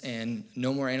musicians and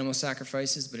no more animal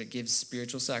sacrifices, but it gives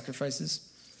spiritual sacrifices.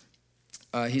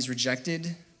 He's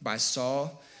rejected by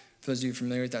Saul. For those of you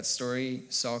familiar with that story,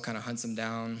 Saul kind of hunts him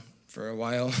down for a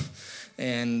while.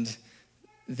 And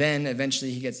then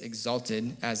eventually he gets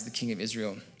exalted as the king of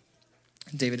Israel.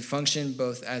 David functioned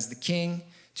both as the king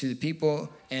to the people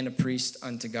and a priest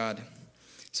unto God.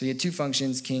 So he had two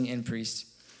functions, king and priest.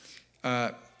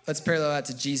 Let's parallel that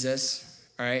to Jesus.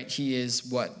 All right, he is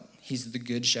what? He's the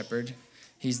good shepherd.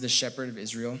 He's the shepherd of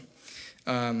Israel.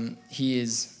 He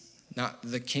is not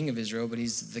the king of Israel, but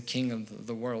he's the king of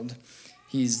the world.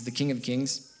 He's the king of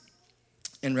kings.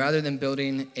 And rather than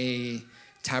building a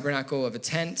tabernacle of a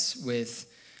tent with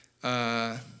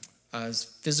a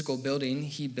physical building,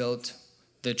 he built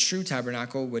the true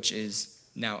tabernacle, which is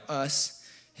now us,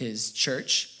 his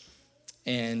church.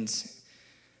 And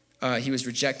he was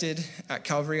rejected at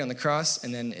Calvary on the cross,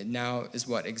 and then it now is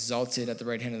what? Exalted at the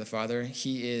right hand of the Father.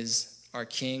 He is our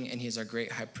king, and he is our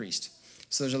great high priest.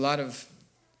 So there's a lot of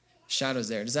shadows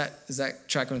there. Is that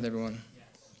tracking with everyone?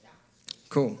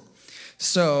 Cool.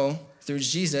 So through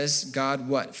Jesus, God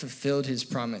what? Fulfilled his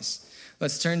promise.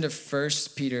 Let's turn to 1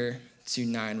 Peter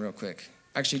 2:9 real quick.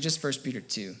 Actually, just 1 Peter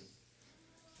 2.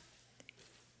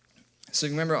 So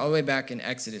remember all the way back in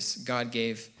Exodus, God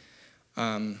gave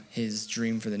his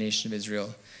dream for the nation of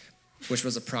Israel, which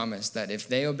was a promise that if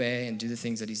they obey and do the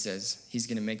things that he says, he's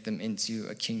going to make them into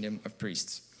a kingdom of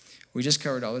priests. We just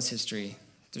covered all this history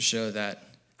to show that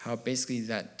how basically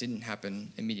that didn't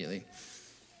happen immediately.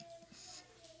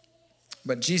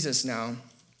 But Jesus now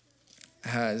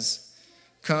has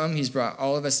come. He's brought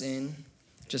all of us in,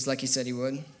 just like he said he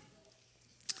would.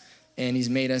 And he's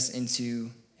made us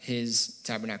into his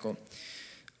tabernacle.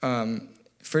 1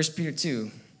 Peter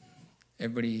 2.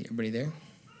 Everybody there?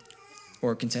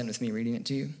 Or content with me reading it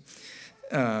to you?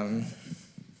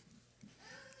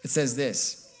 It says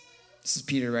this. This is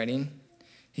Peter writing.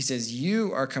 He says,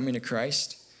 you are coming to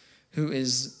Christ, who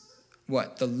is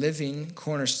what? The living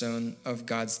cornerstone of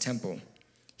God's temple.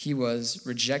 He was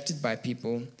rejected by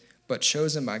people, but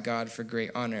chosen by God for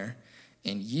great honor.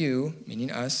 And you,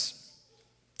 meaning us,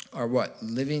 are what?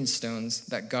 Living stones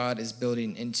that God is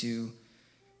building into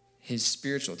his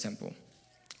spiritual temple.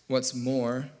 What's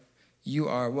more, you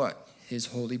are what? His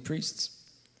holy priests.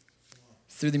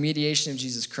 Through the mediation of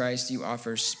Jesus Christ, you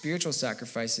offer spiritual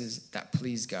sacrifices that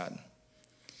please God.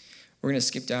 We're going to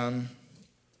skip down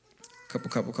a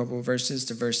couple verses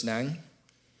to verse 9.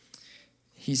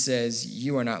 He says,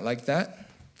 you are not like that,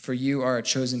 for you are a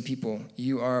chosen people.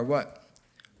 You are what?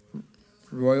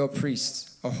 Royal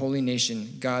priests, a holy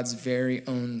nation, God's very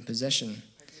own possession.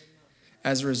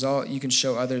 As a result, you can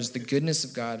show others the goodness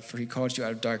of God, for he called you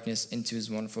out of darkness into his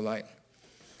wonderful light.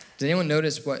 Did anyone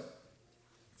notice what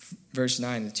verse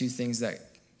 9, the two things that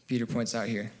Peter points out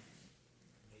here?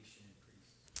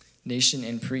 Nation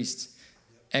and priest.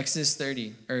 Exodus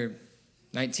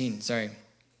 19,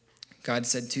 God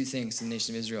said two things to the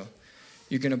nation of Israel.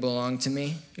 You're going to belong to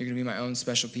me. You're going to be my own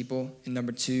special people. And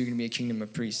number two, you're going to be a kingdom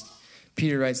of priests.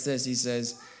 Peter writes this. He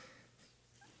says,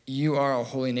 you are a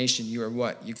holy nation. You are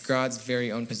what? You're God's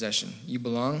very own possession. You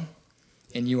belong,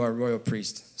 and you are royal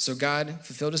priest. So God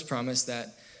fulfilled his promise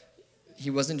that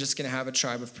he wasn't just going to have a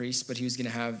tribe of priests, but he was going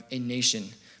to have a nation.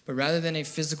 But rather than a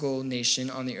physical nation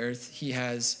on the earth, he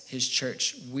has his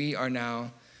church. We are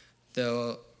now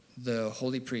the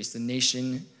holy priest, the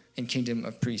nation and kingdom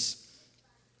of priests.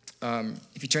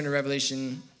 If you turn to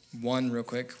Revelation 1 real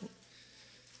quick,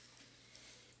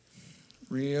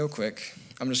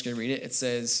 I'm just going to read it. It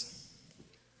says,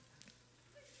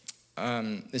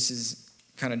 this is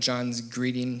kind of John's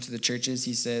greeting to the churches.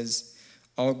 He says,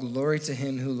 all glory to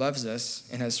him who loves us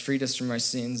and has freed us from our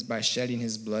sins by shedding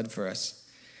his blood for us.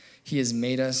 He has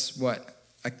made us, what?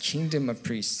 A kingdom of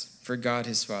priests for God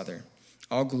his Father.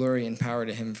 All glory and power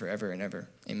to him forever and ever.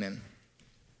 Amen.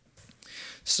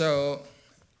 So,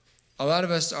 a lot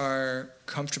of us are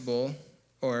comfortable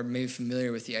or maybe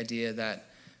familiar with the idea that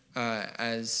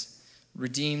as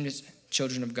redeemed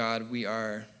children of God, we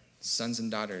are sons and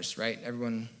daughters, right?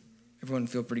 Everyone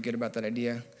feel pretty good about that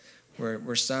idea.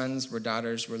 We're sons, we're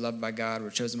daughters, we're loved by God,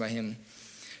 we're chosen by him.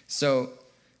 So,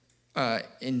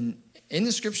 in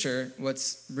the scripture,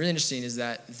 what's really interesting is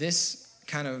that this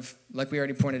kind of, like we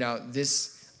already pointed out,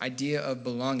 this idea of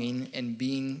belonging and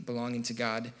belonging to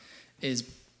God is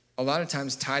a lot of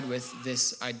times tied with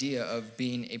this idea of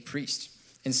being a priest.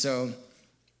 And so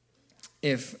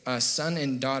if a son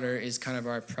and daughter is kind of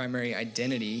our primary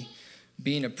identity,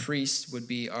 being a priest would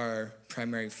be our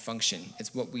primary function.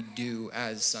 It's what we do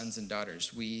as sons and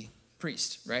daughters. We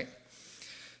priest, right?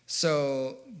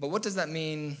 So, but what does that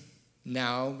mean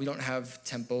now? We don't have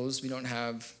temples. We don't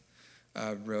have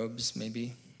robes,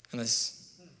 maybe.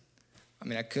 Unless,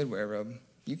 I could wear a robe.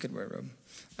 You could wear a robe.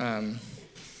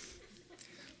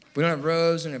 We don't have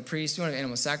robes, we don't have priests, we don't have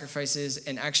animal sacrifices,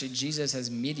 and actually Jesus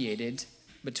has mediated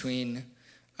between,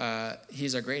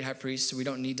 he's our great high priest, so we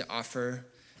don't need to offer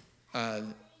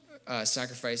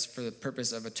sacrifice for the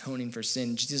purpose of atoning for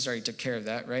sin. Jesus already took care of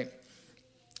that, right?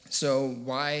 So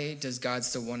why does God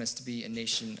still want us to be a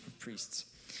nation of priests?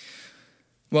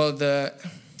 Well,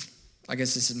 I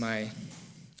guess this is my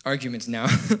argument now.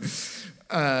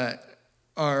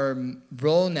 Our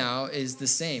role now is the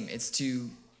same. It's to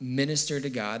minister to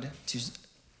God, to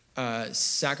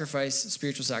sacrifice,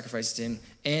 spiritual sacrifice to him,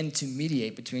 and to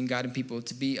mediate between God and people,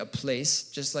 to be a place,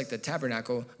 just like the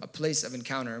tabernacle, a place of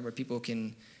encounter where people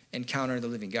can encounter the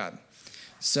living God.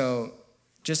 So,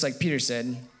 just like Peter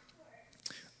said,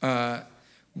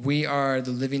 we are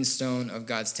the living stone of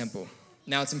God's temple.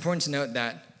 Now, it's important to note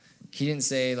that he didn't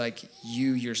say, like,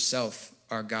 you yourself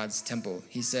are God's temple.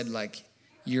 He said, like,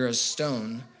 you're a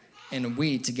stone, and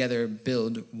we together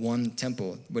build one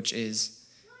temple, which is,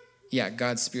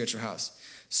 God's spiritual house.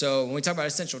 So when we talk about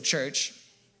essential church,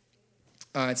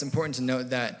 it's important to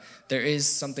note that there is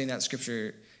something that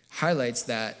Scripture highlights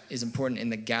that is important in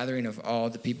the gathering of all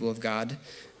the people of God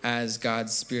as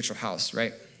God's spiritual house,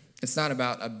 right? It's not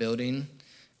about a building.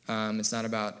 It's not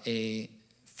about a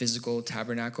physical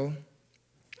tabernacle,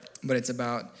 but it's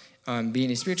about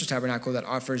being a spiritual tabernacle that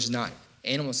offers not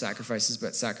animal sacrifices,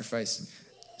 but sacrifices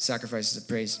of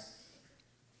praise.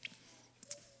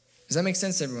 Does that make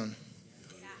sense to everyone?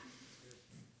 Yeah.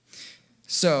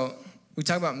 So we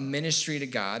talk about ministry to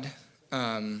God,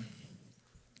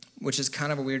 which is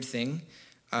kind of a weird thing.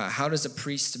 How does a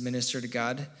priest minister to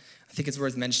God? I think it's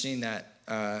worth mentioning that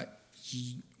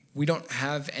we don't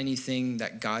have anything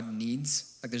that God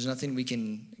needs. Like, there's nothing we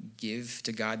can give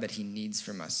to God that he needs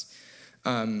from us.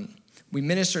 We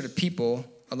minister to people.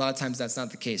 A lot of times that's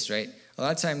not the case, right? A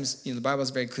lot of times, the Bible is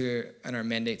very clear in our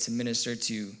mandate to minister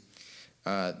to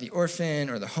the orphan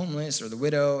or the homeless or the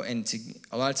widow, and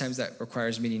a lot of times that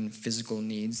requires meeting physical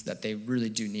needs that they really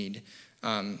do need.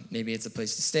 Maybe it's a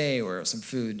place to stay or some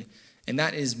food, and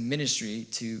that is ministry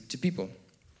to people.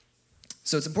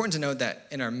 So it's important to note that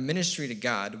in our ministry to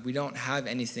God, we don't have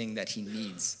anything that he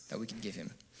needs that we can give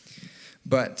him.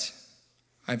 But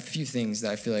I have a few things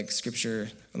that I feel like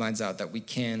Scripture lines out that we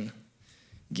can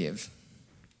give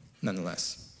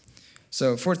nonetheless.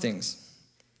 So 4 things.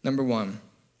 Number 1,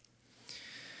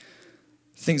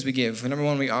 things we give. Number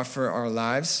 1, we offer our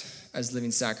lives as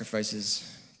living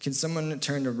sacrifices. Can someone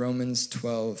turn to Romans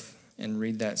 12 and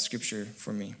read that scripture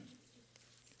for me?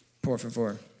 Por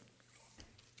favor.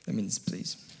 That means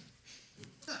please.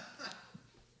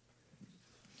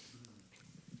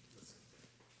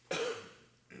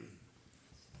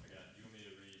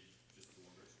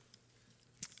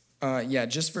 Yeah,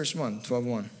 just verse 1, 12:1.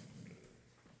 And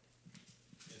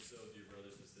so, dear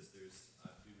brothers and sisters, I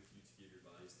plead with you to give your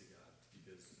bodies to God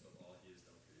because of all he has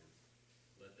done for you.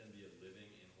 Let them be a living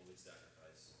and holy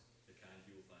sacrifice, the kind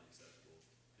you will find acceptable.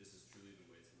 This is truly the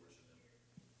way to worship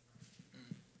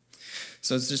him.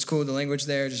 So it's just cool. The language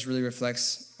there just really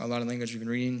reflects a lot of language we've been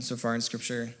reading so far in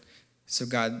Scripture. So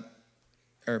God,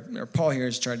 or Paul here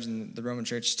is charging the Roman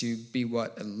church to be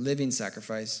what? A living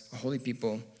sacrifice, a holy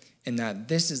people, and that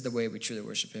this is the way we truly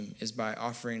worship him, is by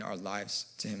offering our lives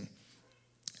to him.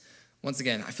 Once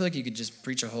again, I feel like you could just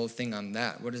preach a whole thing on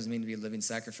that. What does it mean to be a living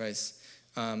sacrifice?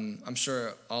 I'm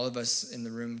sure all of us in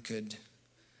the room could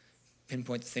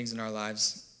pinpoint the things in our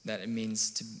lives that it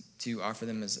means to offer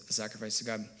them as a sacrifice to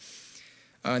God.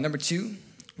 Number 2,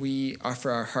 we offer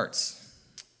our hearts.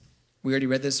 We already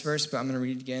read this verse, but I'm going to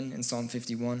read it again in Psalm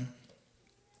 51,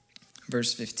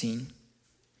 verse 15.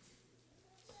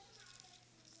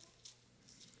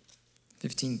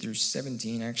 15 through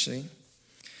 17, actually.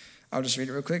 I'll just read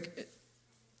it real quick.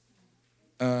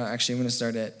 Actually, I'm going to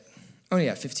start at,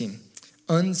 15.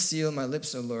 Unseal my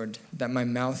lips, O Lord, that my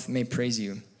mouth may praise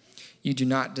you. You do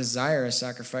not desire a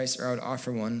sacrifice, or I would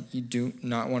offer one. You do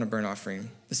not want a burnt offering.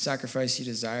 The sacrifice you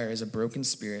desire is a broken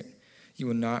spirit. You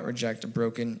will not reject a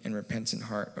broken and repentant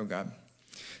heart, O God.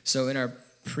 So in our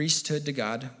priesthood to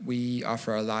God, we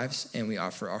offer our lives and we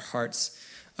offer our hearts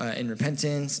in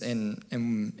repentance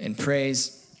and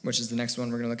praise, which is the next one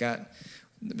we're going to look at.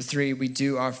 Number 3, we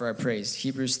do offer our praise.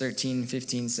 Hebrews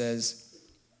 13:15 says,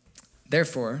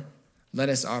 therefore, let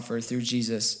us offer through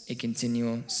Jesus a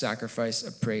continual sacrifice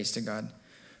of praise to God,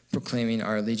 proclaiming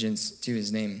our allegiance to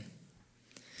his name.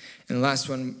 And the last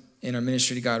one, in our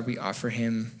ministry to God, we offer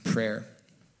him prayer.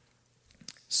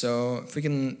 So if we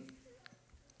can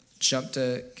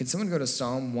can someone go to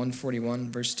Psalm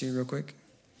 141, verse 2 real quick?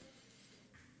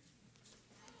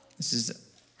 This is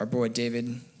our boy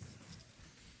David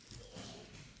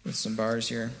with some bars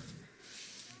here,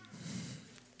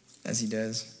 as he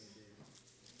does.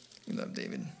 We love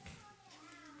David.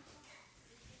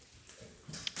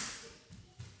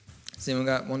 Has anyone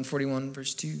got 141,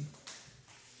 verse 2?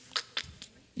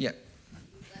 Yeah. Let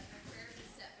my prayer be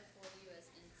set before you as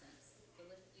incense, the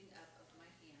lifting up of my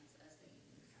hands as the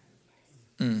evening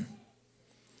sacrifice. I'm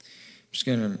just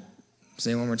going to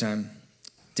say it one more time.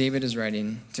 David is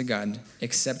writing to God,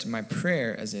 accept my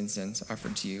prayer as incense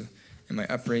offered to you, and my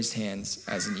upraised hands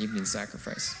as an evening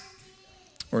sacrifice,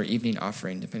 or evening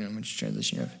offering, depending on which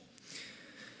translation you have.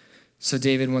 So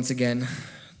David, once again,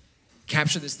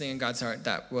 captured this thing in God's heart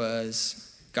that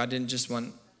was, God didn't just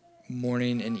want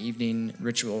morning and evening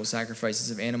ritual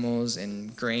sacrifices of animals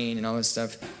and grain and all this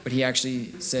stuff, but he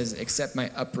actually says, accept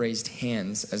my upraised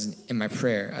hands in my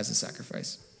prayer as a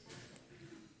sacrifice.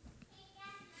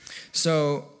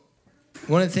 So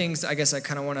one of the things I guess I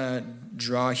kind of want to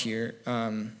draw here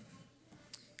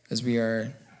as we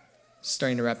are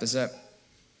starting to wrap this up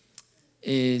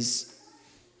is,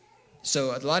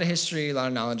 so a lot of history, a lot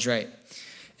of knowledge, right?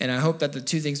 And I hope that the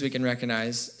 2 things we can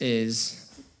recognize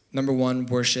is, number 1,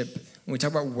 worship. When we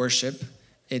talk about worship,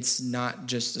 it's not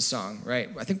just a song, right?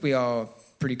 I think we all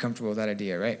pretty comfortable with that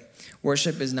idea, right?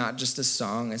 Worship is not just a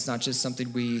song. It's not just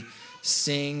something we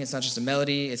sing. It's not just a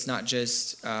melody. It's not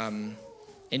just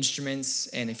instruments.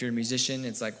 And if you're a musician,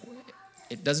 it's like,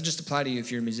 it doesn't just apply to you if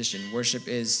you're a musician. Worship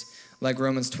is, like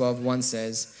Romans 12:1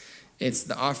 says, it's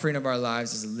the offering of our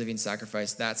lives as a living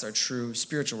sacrifice. That's our true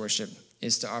spiritual worship,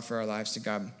 is to offer our lives to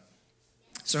God.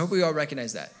 So I hope we all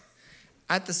recognize that.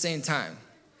 At the same time,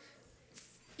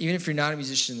 even if you're not a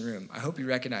musician in the room, I hope you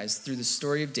recognize through the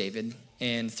story of David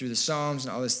and through the Psalms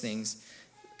and all these things,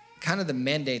 kind of the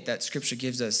mandate that Scripture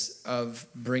gives us of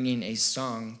bringing a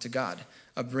song to God,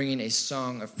 of bringing a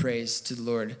song of praise to the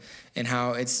Lord, and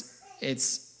how it's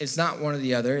not one or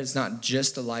the other. It's not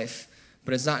just a life,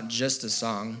 but it's not just a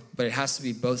song, but it has to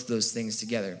be both those things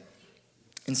together.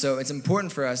 And so it's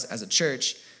important for us as a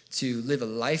church to live a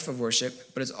life of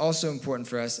worship, but it's also important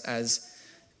for us as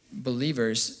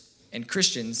believers and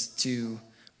Christians to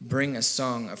bring a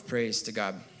song of praise to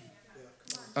God.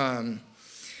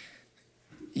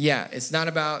 It's not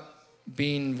about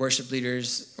being worship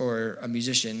leaders or a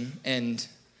musician. And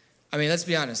I mean, let's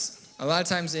be honest. A lot of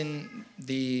times in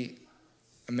the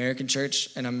American church,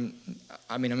 and I'm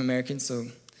American, so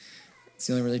it's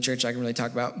the only really church I can really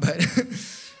talk about, but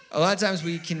a lot of times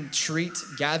we can treat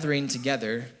gathering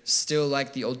together still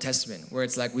like the Old Testament, where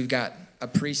it's like we've got a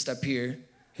priest up here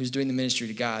who's doing the ministry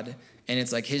to God, and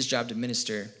it's like his job to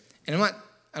minister. And I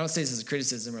don't say this as a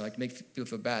criticism or like to make people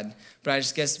feel bad, but I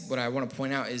just guess what I want to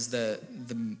point out is the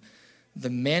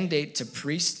mandate to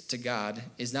priest to God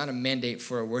is not a mandate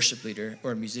for a worship leader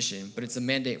or a musician, but it's a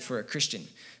mandate for a Christian.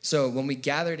 So when we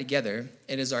gather together,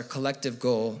 it is our collective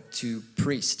goal to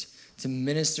priest, to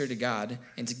minister to God,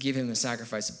 and to give him a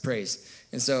sacrifice of praise.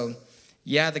 And so,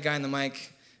 the guy on the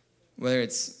mic, whether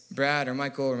it's Brad or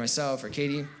Michael or myself or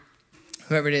Katie,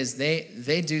 whoever it is,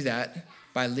 they do that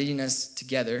by leading us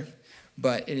together.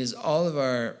 But it is all of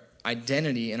our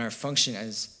identity and our function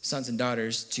as sons and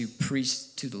daughters to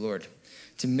preach to the Lord,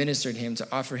 to minister to him, to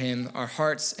offer him our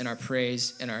hearts and our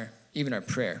praise and even our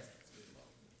prayer.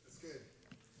 That's good.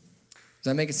 Does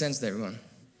that make sense to everyone?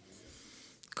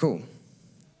 Cool.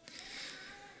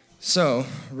 So,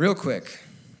 real quick,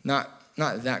 not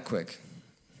that quick,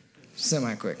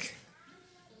 semi-quick.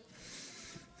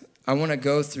 I want to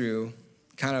go through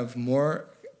kind of more,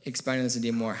 explaining this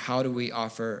idea more, how do we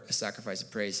offer a sacrifice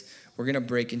of praise? We're going to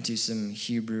break into some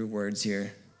Hebrew words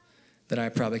here that I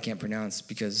probably can't pronounce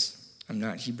because I'm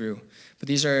not Hebrew. But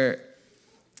these are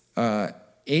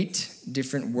 8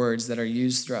 different words that are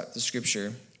used throughout the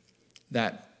Scripture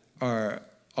that are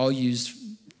all used,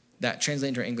 that translate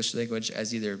into our English language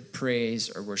as either praise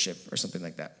or worship or something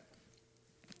like that.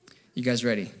 You guys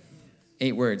ready?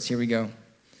 8 words. Here we go.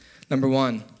 Number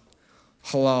 1,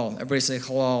 halal. Everybody say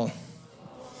halal.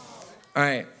 All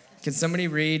right. Can somebody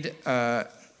read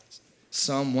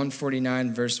Psalm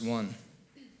 149, verse 1?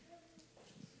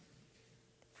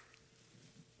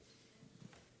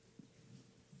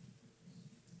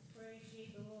 Praise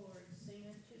ye the Lord. Sing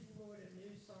unto the Lord a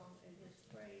new song, and his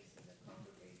praise in the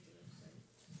congregation of saints.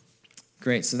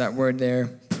 Great. So that word there,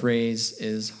 praise,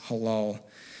 is halal.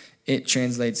 It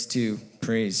translates to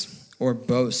praise or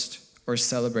boast or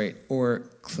celebrate or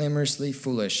clamorously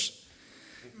foolish.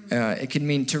 It could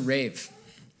mean to rave,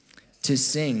 to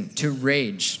sing, to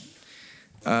rage.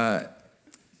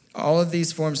 All of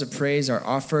these forms of praise are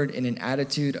offered in an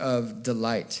attitude of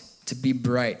delight, to be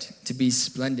bright, to be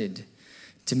splendid,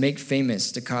 to make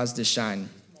famous, to cause to shine.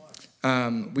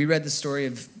 We read the story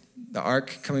of the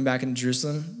ark coming back into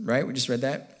Jerusalem, right? We just read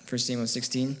that, 1 Samuel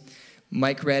 16.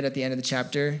 Mike read at the end of the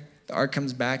chapter, the ark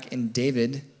comes back, and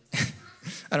David,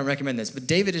 I don't recommend this, but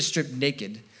David is stripped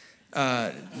naked,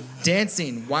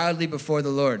 dancing wildly before the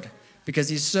Lord because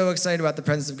he's so excited about the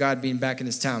presence of God being back in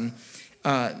his town.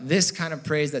 This kind of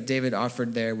praise that David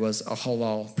offered there was a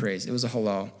halal praise. It was a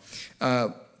halal.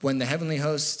 When the heavenly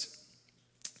host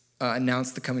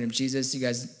announced the coming of Jesus, you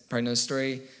guys probably know the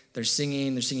story. They're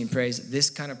singing praise. This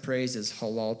kind of praise is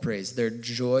halal praise. They're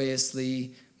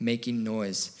joyously making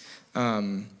noise.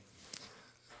 When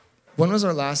was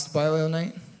our last Bible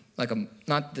night?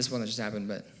 Not this one that just happened,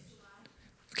 but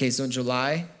okay. So in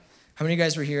July, how many of you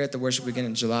guys were here at the worship weekend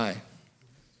in July?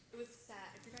 It was sad.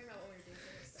 If you're talking about what we were doing,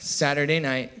 it was sad. Saturday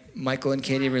night, Michael and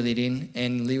Katie were leading,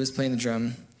 and Lee was playing the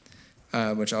drum,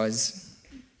 which always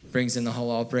brings in the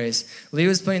halal praise. Lee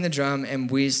was playing the drum,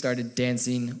 and we started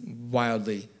dancing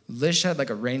wildly. Lish had like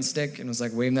a rain stick and was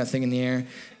like waving that thing in the air,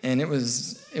 and it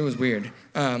was weird.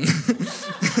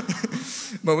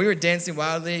 But we were dancing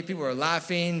wildly. People were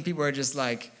laughing. People were just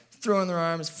like throwing their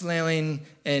arms, flailing,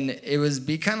 and it was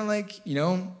be kind of like,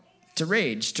 to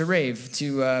rage, to rave,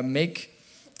 to make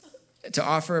to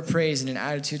offer a praise in an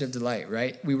attitude of delight,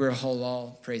 right? We were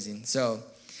halal praising. So,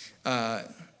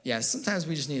 yeah, sometimes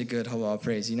we just need a good halal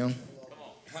praise, you know?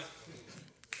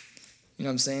 You know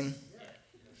what I'm saying?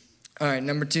 All right,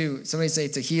 number 2. Somebody say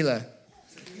tequila.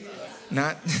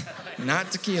 Not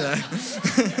tequila.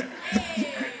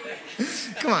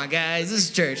 Come on, guys. This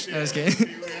is church. No, I was kidding.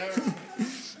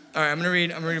 All right, I'm gonna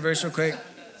read a verse real quick.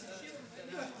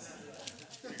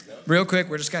 Real quick,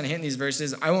 we're just kind of hitting these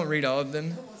verses. I won't read all of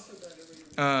them.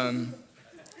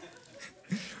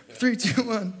 3, 2,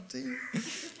 1.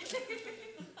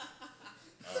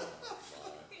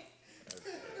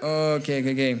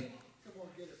 Okay.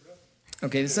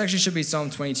 Okay, this actually should be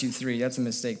Psalm 22:3. That's a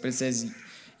mistake, but it says,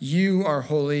 "You are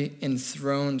holy,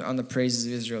 enthroned on the praises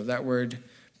of Israel." That word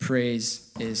praise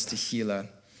is tehillah.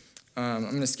 I'm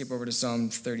going to skip over to Psalm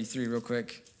 33 real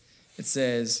quick. It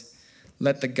says,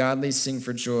 "Let the godly sing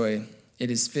for joy. It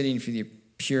is fitting for the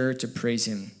pure to praise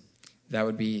him."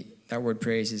 That word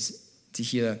praise is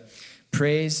tehillah.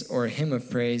 Praise, or a hymn of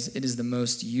praise, it is the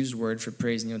most used word for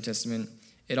praise in the Old Testament.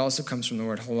 It also comes from the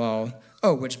word halal.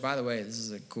 Oh, which, by the way, this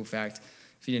is a cool fact.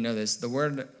 If you didn't know this, the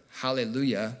word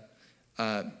hallelujah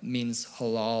means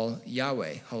halal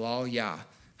Yahweh, halal Yah,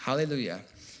 hallelujah.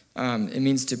 It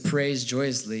means to praise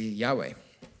joyously Yahweh.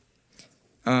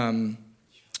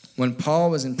 When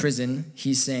Paul was in prison,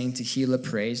 he sang tehillah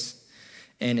praise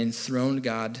and enthroned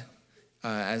God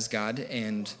as God,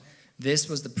 and this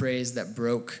was the praise that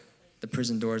broke the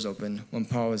prison doors open when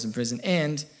Paul was in prison.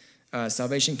 And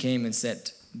salvation came and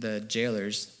set the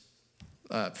jailers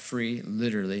free,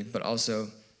 literally, but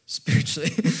also spiritually.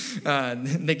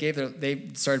 They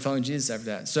started following Jesus after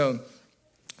that. So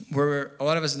a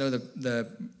lot of us know the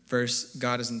verse,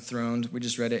 God is enthroned. We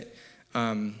just read it.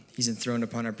 He's enthroned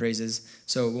upon our praises.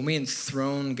 So when we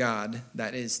enthrone God,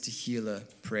 that is tehillah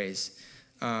praise.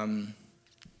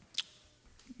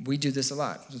 We do this a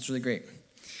lot. So it's really great.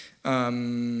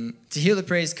 Tehillah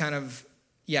praise kind of,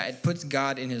 it puts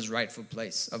God in his rightful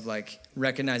place of like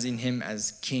recognizing him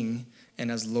as king and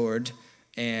as Lord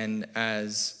and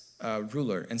as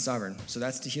ruler and sovereign. So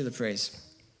that's tehillah praise.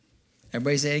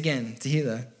 Everybody say it again,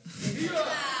 tehillah.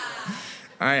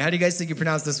 All right, how do you guys think you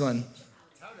pronounce this one?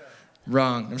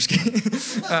 Wrong. I'm just kidding.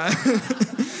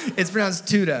 It's pronounced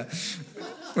Tuda,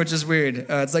 which is weird.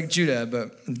 It's like Judah,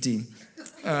 but D.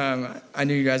 I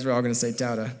knew you guys were all going to say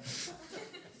Tauda.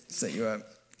 Set you up.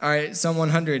 All right, Psalm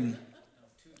 100.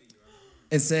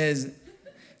 It says,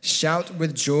 "Shout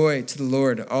with joy to the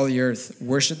Lord, all the earth.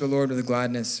 Worship the Lord with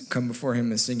gladness. Come before him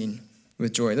with singing,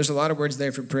 with joy." There's a lot of words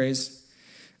there for praise,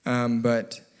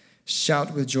 but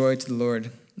shout with joy to the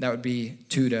Lord. That would be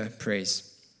Tuda praise.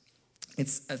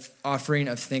 It's an offering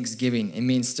of thanksgiving. It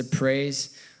means to praise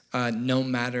no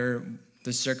matter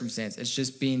the circumstance. It's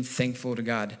just being thankful to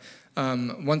God.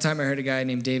 One time I heard a guy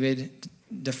named David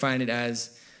define it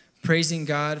as praising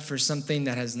God for something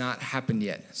that has not happened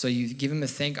yet. So you give him a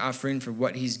thank offering for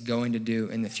what he's going to do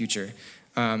in the future.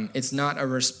 It's not a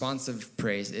responsive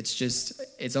praise.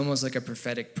 It's almost like a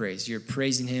prophetic praise. You're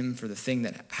praising him for the thing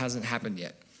that hasn't happened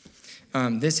yet.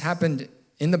 This happened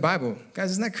in the Bible.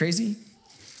 Guys, isn't that crazy?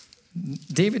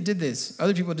 David did this.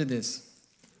 Other people did this.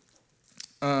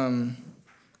 Let's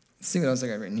see what else I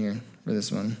got written here for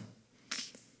this one.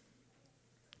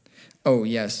 Oh,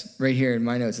 yes. Right here in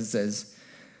my notes it says,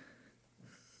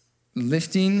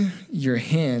 "Lifting your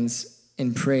hands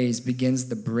in praise begins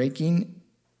the breaking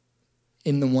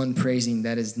in the one praising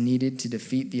that is needed to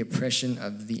defeat the oppression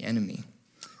of the enemy.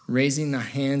 Raising the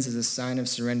hands is a sign of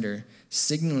surrender,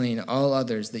 signaling all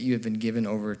others that you have been given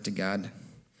over to God."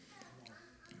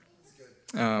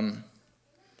 I'm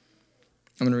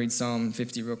going to read Psalm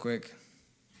 50 real quick,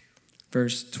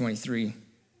 verse 23.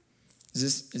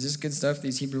 Is this good stuff,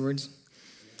 these Hebrew words?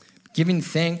 "Giving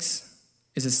thanks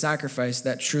is a sacrifice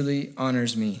that truly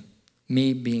honors me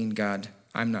being God."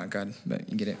 I'm not God, but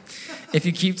you get it. "If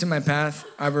you keep to my path,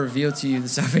 I will reveal to you the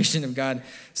salvation of God."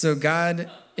 So God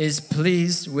is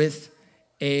pleased with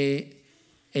a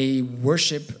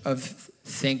worship of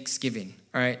thanksgiving.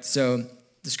 All right, so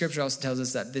the scripture also tells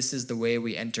us that this is the way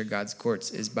we enter God's courts,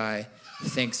 is by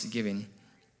thanksgiving.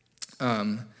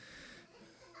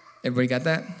 Everybody got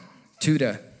that?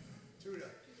 Tuda.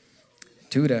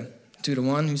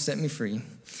 One who set me free.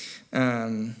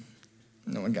 No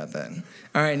one got that.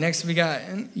 All right, next we got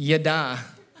Yada.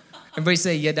 Everybody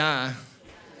say Yada.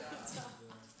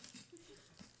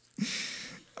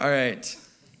 All right.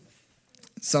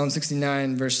 Psalm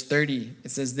 69, verse 30,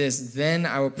 it says this, "Then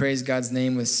I will praise God's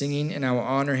name with singing, and I will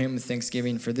honor him with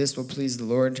thanksgiving, for this will please the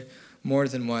Lord more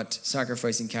than what?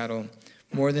 Sacrificing cattle,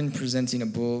 more than presenting a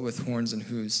bull with horns and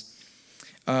hooves."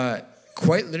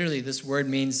 quite literally, this word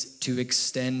means to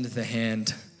extend the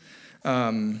hand.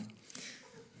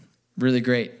 Really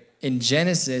great. In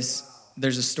Genesis,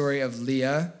 there's a story of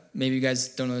Leah. Maybe you guys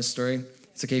don't know this story.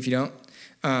 It's okay if you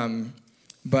don't.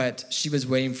 But she was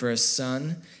waiting for a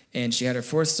son, and she had her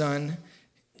fourth son,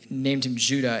 named him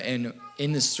Judah. And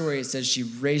in the story, it says she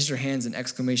raised her hands in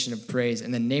exclamation of praise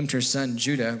and then named her son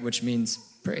Judah, which means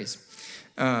praise.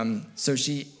 So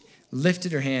she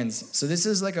lifted her hands. So this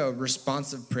is like a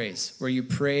responsive praise, where you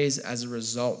praise as a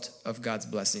result of God's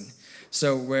blessing.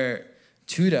 So where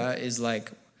Tuda is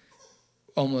like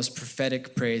almost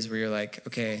prophetic praise, where you're like,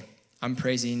 okay, I'm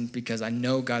praising because I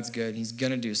know God's good. He's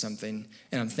going to do something.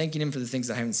 And I'm thanking him for the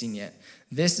things I haven't seen yet.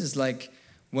 This is like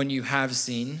when you have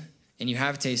seen and you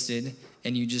have tasted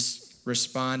and you just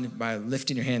respond by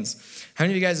lifting your hands. How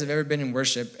many of you guys have ever been in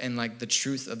worship and like the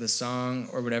truth of the song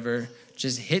or whatever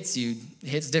just hits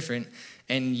different,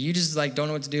 and you just like don't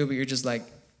know what to do, but you're just like,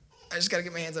 I just got to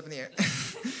get my hands up in the air.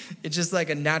 It's just like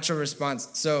a natural response.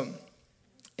 So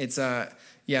it's,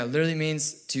 literally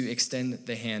means to extend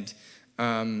the hand.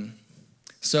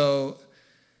 So,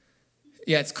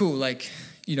 yeah, it's cool. Like,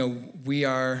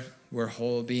 we're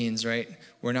whole beings, right?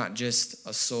 We're not just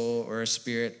a soul or a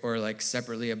spirit or like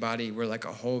separately a body. We're like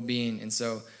a whole being. And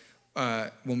so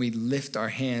when we lift our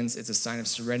hands, it's a sign of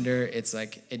surrender. It's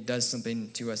like it does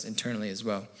something to us internally as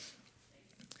well.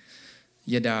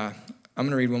 Yada. I'm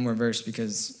going to read one more verse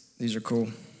because these are cool.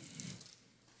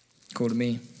 Cool to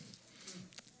me.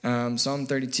 Psalm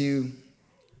 32.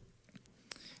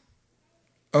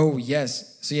 Oh,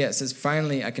 yes. So, yeah, it says,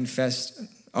 finally, I confessed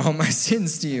all my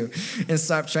sins to you and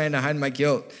stopped trying to hide my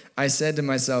guilt. I said to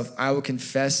myself, I will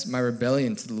confess my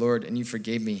rebellion to the Lord, and you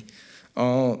forgave me.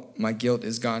 All my guilt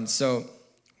is gone. So,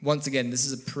 once again, this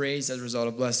is a praise as a result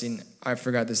of blessing. I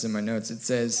forgot this in my notes. It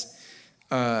says,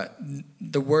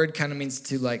 the word kind of means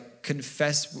to, like,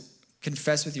 confess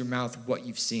with your mouth what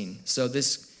you've seen. So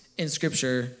this, in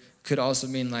Scripture, could also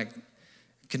mean, like,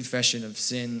 confession of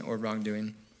sin or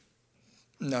wrongdoing.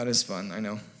 Not as fun, I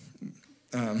know.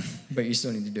 But you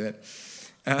still need to do it.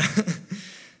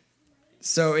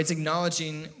 So it's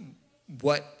acknowledging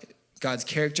what God's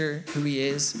character, who he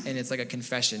is, and it's like a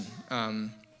confession.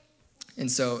 And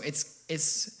so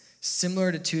it's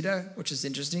similar to Tuda, which is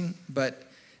interesting, but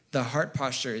the heart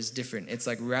posture is different. It's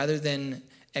like rather than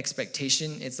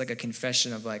expectation, it's like a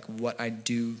confession of like what I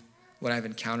do, what I've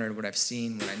encountered, what I've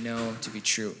seen, what I know to be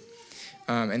true.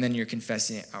 And then you're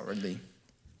confessing it outwardly.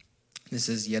 This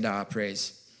is yada,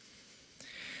 praise.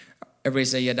 Everybody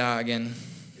say yada again.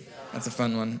 That's a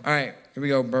fun one. All right, here we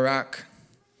go. Barack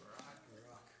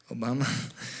Obama.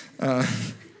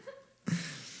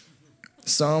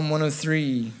 Psalm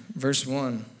 103, verse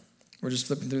 1. We're just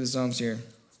flipping through the Psalms here.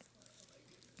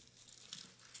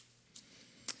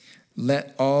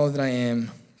 Let all that I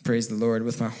am praise the Lord.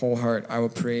 With my whole heart, I will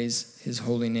praise his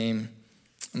holy name.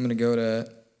 I'm going to go to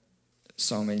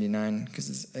Psalm 89 because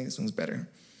I think this one's better.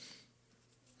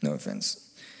 No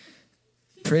offense.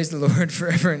 Praise the Lord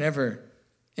forever and ever.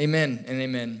 Amen and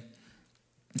amen.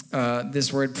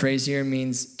 This word praise here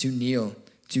means to kneel,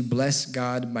 to bless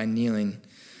God by kneeling.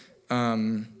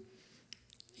 I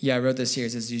wrote this here.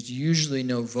 It says there's usually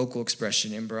no vocal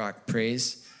expression in Barak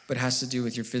praise, but it has to do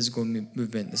with your physical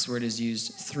movement. This word is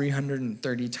used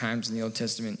 330 times in the Old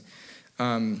Testament.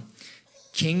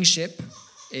 Kingship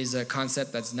is a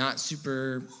concept that's not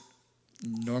super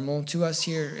normal to us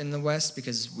here in the West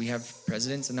because we have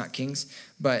presidents and not kings.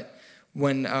 But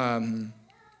when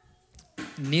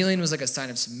kneeling was like a sign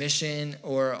of submission,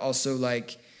 or also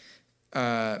like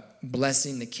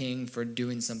blessing the king for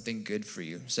doing something good for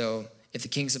you. So if the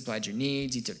king supplied your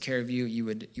needs, he took care of you, you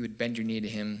would bend your knee to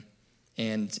him,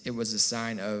 and it was a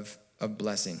sign of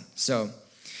blessing. So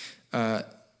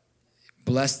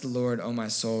bless the Lord, O my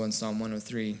soul, in Psalm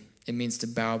 103. It means to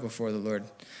bow before the Lord.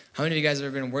 How many of you guys have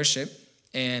ever been in worship,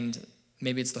 and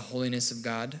maybe it's the holiness of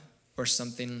God or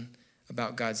something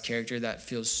about God's character that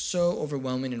feels so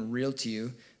overwhelming and real to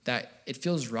you that it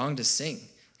feels wrong to sing,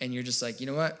 and you're just like, you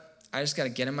know what? I just got to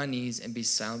get on my knees and be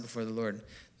silent before the Lord.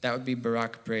 That would be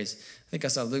Barak praise. I think I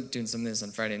saw Luke doing some of this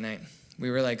on Friday night. We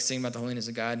were like singing about the holiness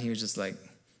of God, and he was just like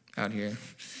out here.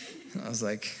 I was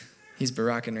like, he's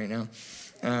Baraking right now.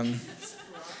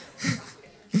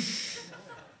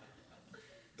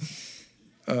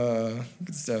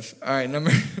 Good stuff. All right,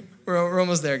 we're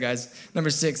almost there, guys. Number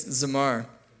 6, Zamar.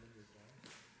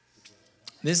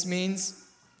 This means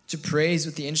to praise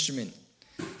with the instrument,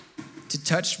 to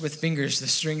touch with fingers the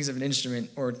strings of an instrument,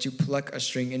 or to pluck a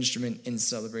string instrument in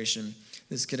celebration.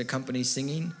 This could accompany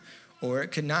singing, or it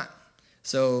could not.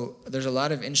 So there's a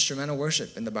lot of instrumental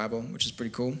worship in the Bible, which is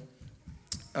pretty cool.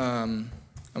 I'm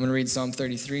going to read Psalm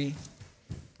 33.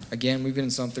 Again, we've been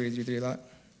in Psalm 33 a lot.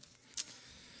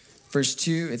 Verse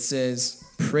 2, it says,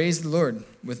 praise the Lord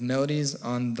with melodies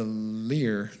on the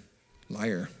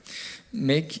lyre.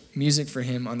 Make music for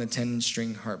him on the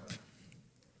 10-string harp.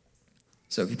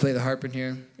 So if you play the harp in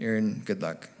here, you're in good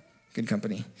luck, good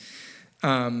company.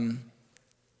 How many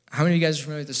of you guys are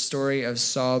familiar with the story of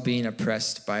Saul being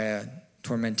oppressed by a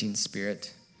tormenting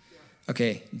spirit?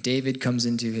 Okay, David comes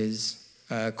into his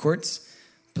courts,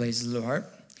 plays his little harp,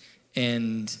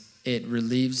 and it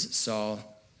relieves Saul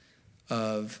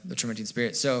of the tormenting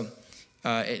spirit. So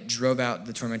it drove out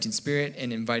the tormenting spirit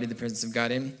and invited the presence of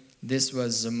God in. This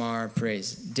was Zamar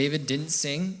praise. David didn't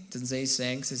sing. Doesn't say he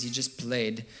sang. Says he just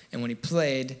played. And when he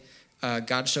played,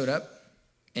 God showed up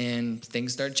and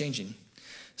things started changing.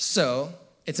 So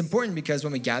it's important because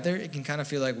when we gather, it can kind of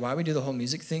feel like, why we do the whole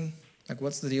music thing? Like,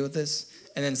 what's the deal with this?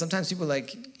 And then sometimes people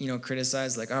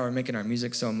criticize, like, oh, we're making our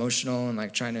music so emotional and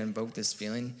like trying to invoke this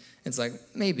feeling. It's like,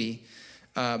 maybe.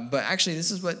 But actually,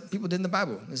 this is what people did in the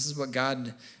Bible. This is what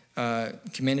God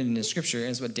commanded in his scripture, and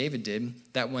it's what David did,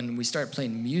 that when we start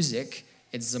playing music,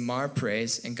 it's Zamar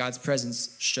praise, and God's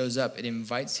presence shows up. It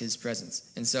invites his presence.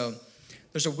 And so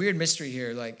there's a weird mystery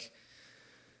here. Like,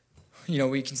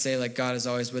 we can say, like, God is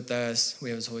always with us. We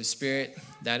have his Holy Spirit.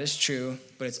 That is true.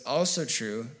 But it's also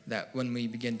true that when we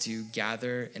begin to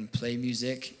gather and play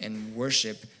music and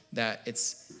worship, that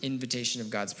it's invitation of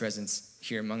God's presence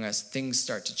here among us. Things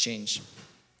start to change.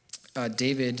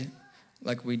 David,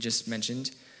 like we just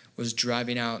mentioned, was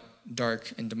driving out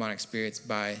dark and demonic spirits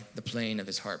by the playing of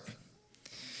his harp.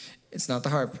 It's not the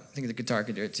harp. I think the guitar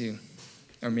could do it too.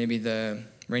 Or maybe the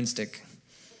rain stick.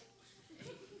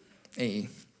 Hey.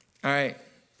 All right.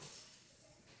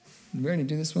 Did we already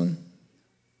do this one?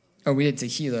 Oh, we did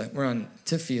Tehillah. We're on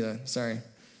Tefillah. Sorry.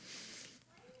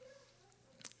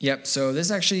 Yep, so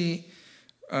this actually,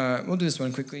 we'll do this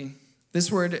one quickly.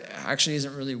 This word actually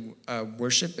isn't really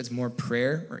worship. It's more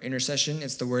prayer or intercession.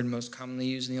 It's the word most commonly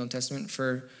used in the Old Testament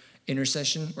for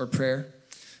intercession or prayer.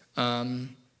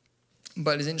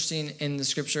 But it's interesting, in the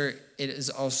scripture, it is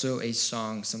also a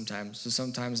song sometimes. So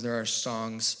sometimes there are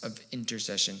songs of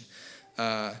intercession.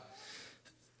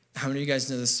 How many of you guys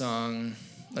know the song,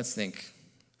 let's think,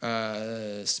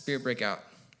 Spirit Breakout?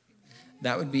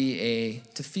 That would be a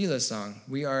tefillah song.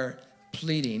 We are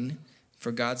pleading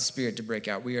for God's Spirit to break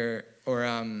out.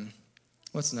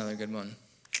 What's another good one?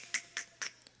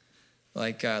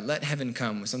 Like, Let Heaven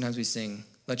Come. Sometimes we sing,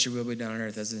 let your will be done on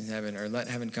earth as in heaven, or let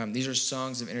heaven come. These are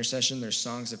songs of intercession. They're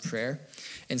songs of prayer.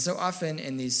 And so often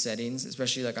in these settings,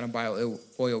 especially like on a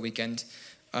bio-oil weekend,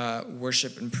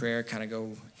 worship and prayer kind of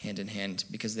go hand in hand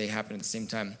because they happen at the same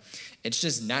time. It's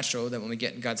just natural that when we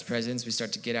get in God's presence, we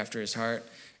start to get after his heart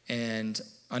and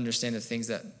understand the things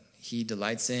that he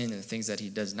delights in and the things that he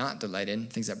does not delight in,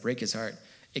 things that break his heart.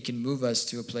 It can move us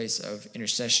to a place of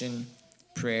intercession,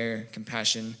 prayer,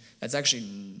 compassion. That's actually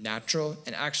natural,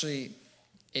 and actually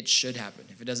it should happen.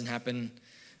 If it doesn't happen,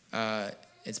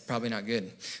 it's probably not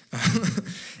good.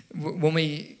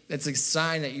 It's a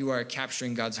sign that you are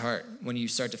capturing God's heart when you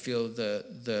start to feel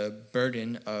the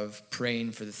burden of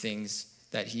praying for the things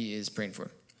that he is praying for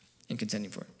and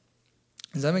contending for.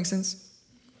 Does that make sense?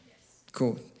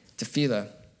 Cool. Tefillah.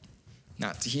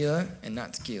 Not tehillah and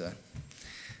not tequila.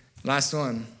 Last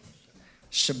one.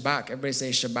 Shabak. Everybody say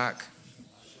Shabak.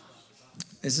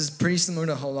 This is pretty similar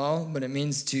to halal, but it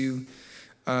means to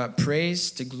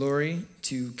praise, to glory,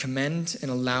 to commend in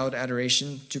a loud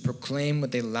adoration, to proclaim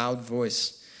with a loud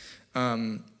voice.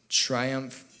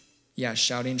 Triumph. Yeah,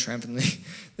 shouting triumphantly.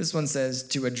 This one says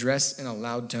to address in a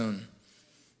loud tone.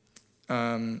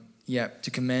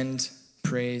 To commend,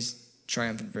 praise,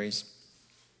 triumphant praise.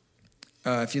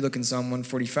 If you look in Psalm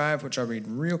 145, which I'll read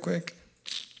real quick.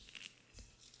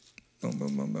 Boom,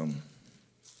 boom, boom, boom.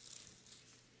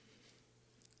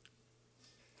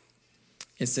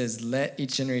 It says, let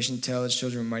each generation tell its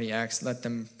children mighty acts. Let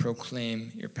them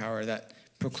proclaim your power. That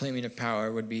proclaiming of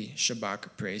power would be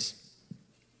Shabak, praise.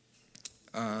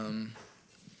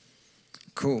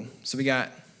 Cool. So we got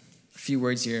a few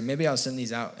words here. Maybe I'll send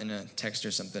these out in a text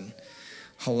or something.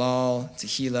 Halal,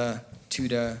 Tehillah,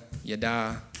 Tuda,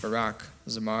 Yada, Barak,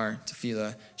 Zamar,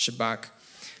 Tefillah, Shabak.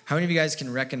 How many of you guys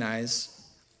can recognize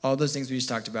all those things we just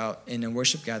talked about in a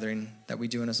worship gathering that we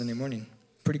do on a Sunday morning?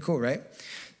 Pretty cool, right?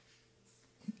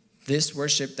 This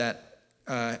worship that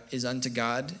is unto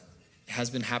God has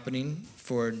been happening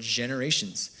for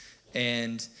generations.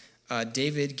 And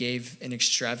David gave an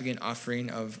extravagant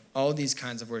offering of all these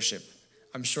kinds of worship.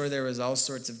 I'm sure there was all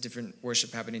sorts of different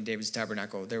worship happening in David's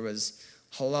tabernacle. There was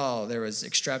halal, there was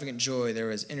extravagant joy, there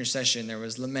was intercession, there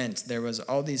was lament, there was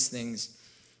all these things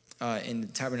in the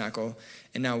tabernacle.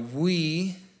 And now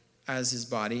we as his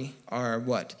body are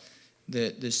what?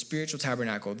 The spiritual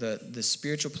tabernacle, the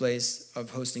spiritual place of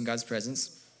hosting God's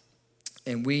presence.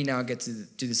 And we now get to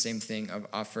do the same thing of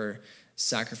offer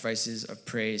sacrifices of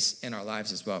praise in our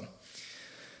lives as well.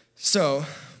 So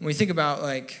when we think about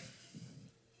I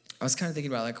was kind of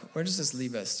thinking about where does this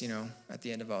leave us, at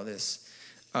the end of all this?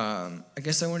 I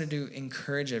guess I wanted to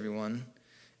encourage everyone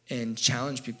and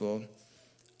challenge people.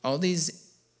 All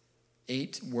these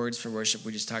 8 words for worship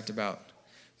we just talked about,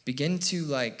 begin to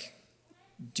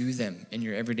do them in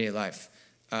your everyday life.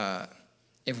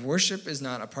 If worship is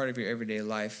not a part of your everyday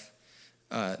life,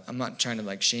 I'm not trying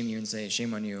to shame you and say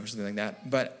shame on you or something like that,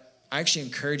 but I actually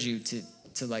encourage you to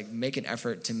make an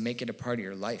effort to make it a part of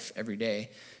your life every day,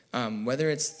 whether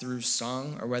it's through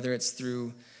song or whether it's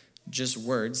through just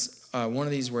words. One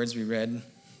of these words we read,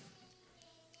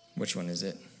 which one is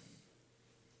it?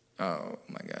 Oh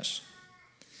my gosh.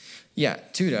 Yeah,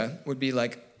 Tuda would be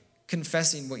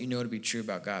confessing what you know to be true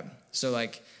about God. So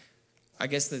I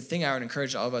guess the thing I would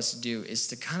encourage all of us to do is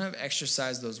to kind of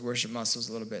exercise those worship muscles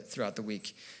a little bit throughout the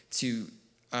week, to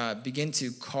begin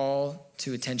to call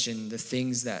to attention the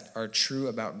things that are true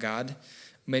about God.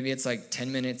 Maybe it's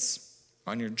 10 minutes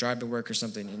on your drive to work or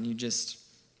something, and you just,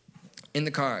 in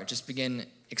the car, just begin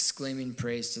exclaiming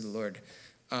praise to the Lord.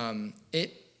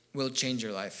 It will change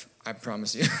your life, I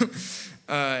promise you.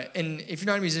 And if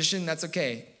you're not a musician, that's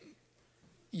okay.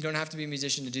 You don't have to be a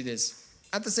musician to do this.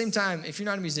 At the same time, if you're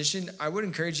not a musician, I would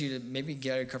encourage you to maybe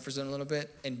get out of your comfort zone a little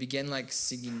bit and begin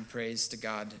singing praise to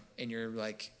God in your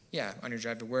on your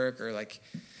drive to work, or if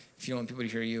you don't want people to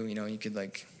hear you, you could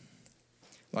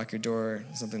lock your door,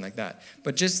 something like that.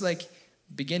 But just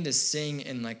begin to sing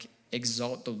and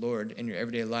exalt the Lord in your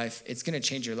everyday life. It's going to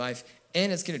change your life,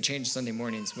 and it's going to change Sunday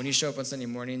mornings. When you show up on Sunday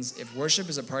mornings, if worship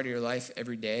is a part of your life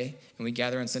every day, and we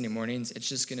gather on Sunday mornings, it's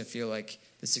just going to feel like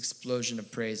this explosion of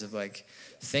praise of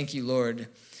thank you, Lord.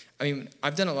 I mean,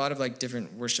 I've done a lot of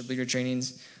different worship leader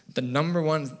trainings. The number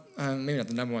one, maybe not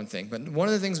the number one thing, but one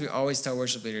of the things we always tell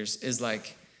worship leaders is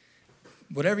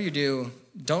whatever you do,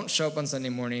 don't show up on Sunday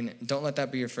morning. Don't let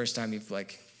that be your first time you've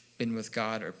been with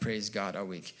God or praised God all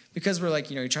week. Because we're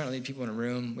you're trying to lead people in a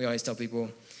room. We always tell people,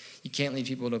 you can't lead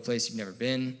people to a place you've never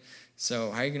been.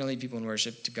 So how are you going to lead people in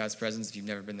worship to God's presence if you've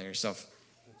never been there yourself?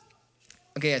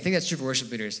 Okay, I think that's true for worship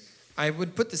leaders. I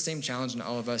would put the same challenge on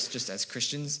all of us just as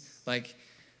Christians.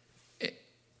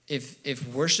 If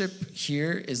worship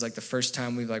here is the first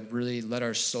time we've really let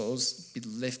our souls be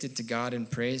lifted to God in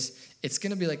praise, it's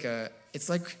going to be it's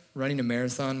like running a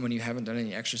marathon when you haven't done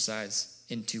any exercise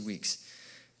in 2 weeks.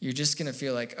 You're just going to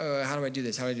feel oh, how do I do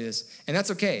this? How do I do this? And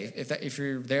that's okay. If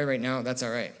you're there right now, that's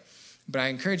all right. But I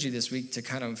encourage you this week to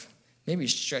kind of maybe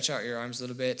stretch out your arms a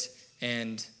little bit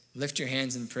and lift your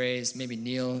hands in praise, maybe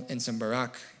kneel in some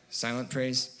barak, silent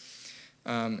praise.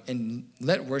 And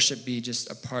let worship be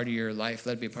just a part of your life.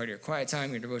 Let it be a part of your quiet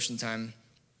time, your devotion time,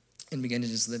 and begin to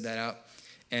just live that out.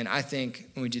 And I think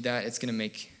when we do that, it's going to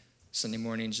make Sunday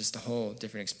mornings just a whole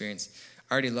different experience.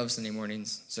 I already love Sunday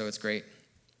mornings, so it's great.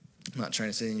 I'm not trying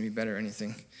to say they need to be better or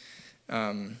anything.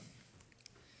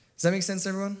 Does that make sense,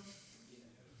 everyone?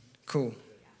 Cool.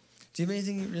 Do you have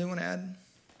anything you really want to add?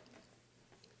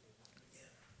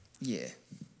 Yeah.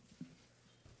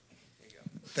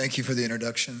 Thank you for the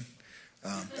introduction.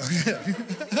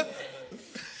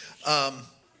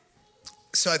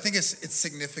 So I think it's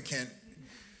significant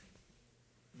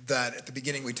that at the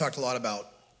beginning we talked a lot about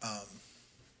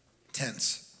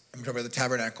tents. I'm talking about the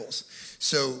tabernacles.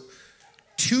 So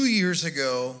 2 years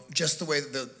ago, just the way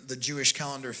that the Jewish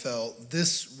calendar fell,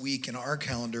 this week in our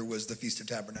calendar was the Feast of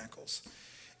Tabernacles.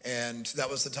 And that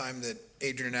was the time that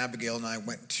Adrian and Abigail and I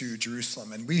went to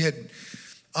Jerusalem. And we had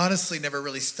honestly never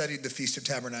really studied the Feast of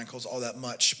Tabernacles all that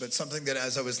much, but something that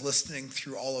as I was listening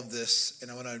through all of this,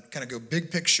 and I want to kind of go big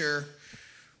picture,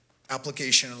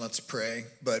 application, and let's pray.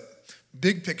 But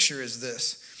big picture is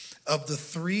this. Of the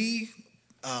 3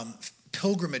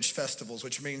 pilgrimage festivals,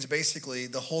 which means basically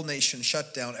the whole nation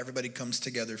shut down, everybody comes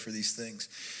together for these things,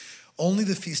 only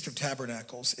the Feast of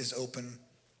Tabernacles is open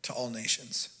to all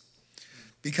nations.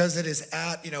 Because it is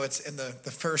it's in the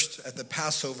first, at the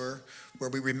Passover, where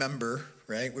we remember,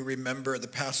 right? We remember at the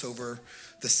Passover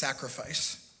the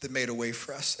sacrifice that made a way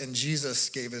for us. And Jesus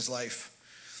gave his life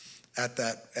at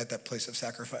that place of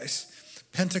sacrifice.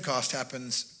 Pentecost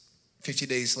happens 50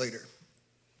 days later.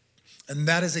 And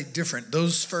that is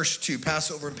those first 2,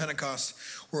 Passover and Pentecost,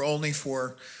 were only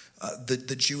for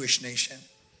the Jewish nation.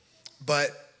 But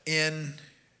in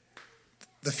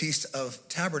the Feast of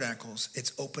Tabernacles,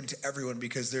 it's open to everyone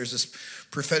because there's this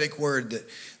prophetic word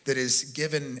that is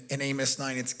given in Amos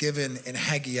 9. It's given in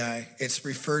Haggai. It's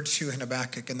referred to in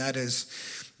Habakkuk, and that is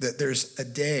that there's a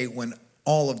day when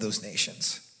all of those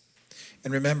nations.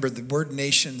 And remember, the word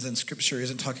nations in Scripture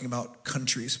isn't talking about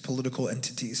countries, political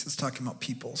entities. It's talking about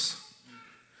peoples.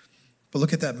 But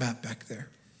look at that map back there.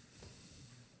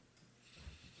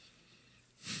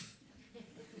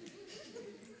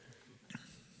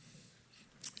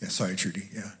 Yeah, sorry, Trudy.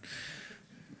 Yeah.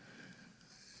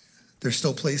 There's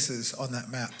still places on that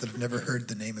map that have never heard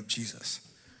the name of Jesus.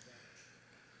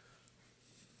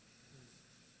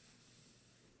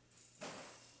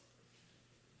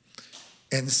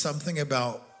 And something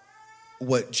about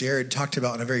what Jared talked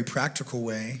about in a very practical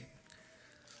way,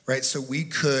 right? So we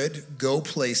could go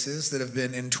places that have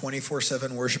been in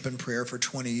 24/7 worship and prayer for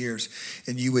 20 years,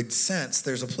 and you would sense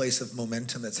there's a place of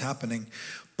momentum that's happening.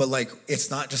 But like, it's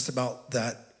not just about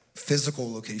that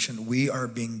physical location. We are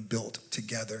being built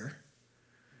together.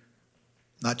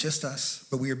 Not just us,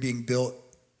 but we are being built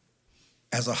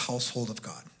as a household of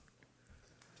God.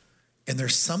 And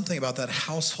there's something about that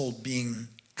household being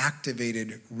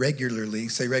activated regularly,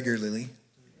 say regularly,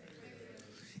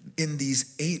 in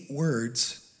these 8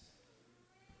 words,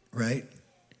 right,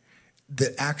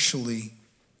 that actually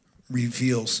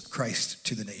reveals Christ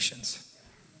to the nations.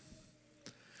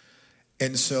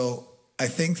 And so I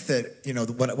think that,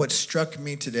 what struck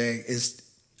me today is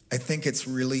I think it's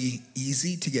really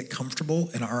easy to get comfortable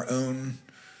in our own.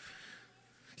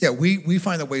 Yeah, we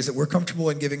find the ways that we're comfortable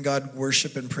in giving God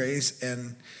worship and praise.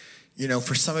 And,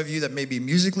 for some of you that may be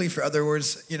musically, for other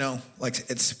words, like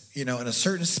it's, in a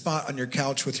certain spot on your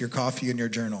couch with your coffee and your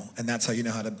journal. And that's how you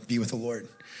know how to be with the Lord.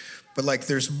 But like,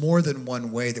 there's more than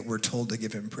one way that we're told to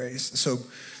give him praise. So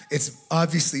it's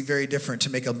obviously very different to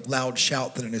make a loud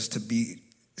shout than it is to be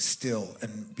still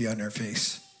and be on our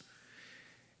face.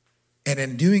 And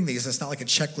in doing these, it's not like a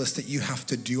checklist that you have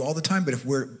to do all the time, but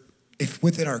if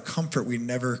within our comfort we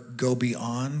never go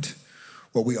beyond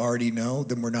what we already know,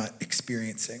 then we're not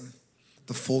experiencing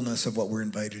the fullness of what we're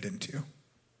invited into.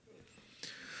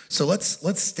 So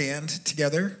let's stand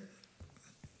together.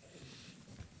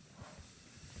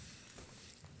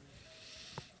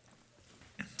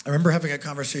 I remember having a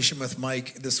conversation with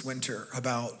Mike this winter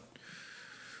about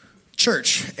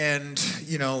church, and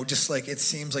just like it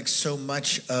seems like so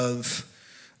much of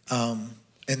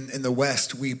in the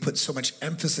West we put so much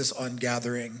emphasis on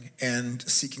gathering and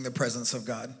seeking the presence of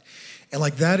God, and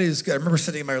like that is good. I remember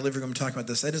sitting in my living room talking about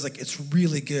this. That is like, it's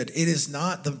really good. It is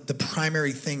not the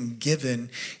primary thing given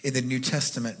in the New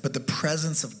Testament, but the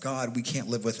presence of God we can't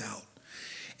live without.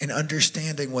 And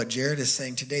understanding what Jared is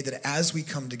saying today, that as we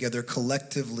come together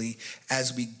collectively,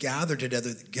 as we gather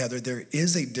together, there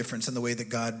is a difference in the way that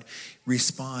God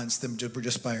responds than we're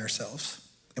just by ourselves.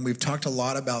 And we've talked a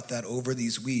lot about that over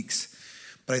these weeks.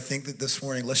 But I think that this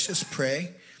morning, let's just pray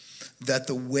that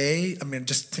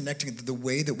just connecting the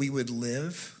way that we would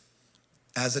live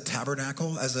as a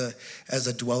tabernacle, as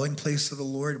a dwelling place of the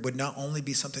Lord, would not only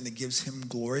be something that gives him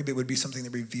glory, but would be something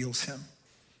that reveals him.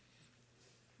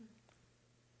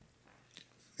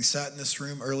 We sat in this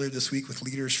room earlier this week with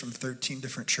leaders from 13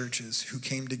 different churches who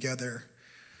came together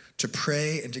to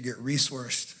pray and to get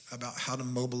resourced about how to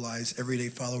mobilize everyday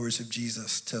followers of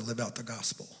Jesus to live out the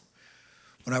gospel.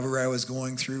 Whenever I was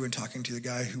going through and talking to the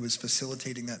guy who was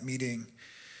facilitating that meeting,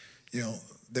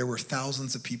 there were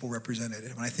thousands of people represented.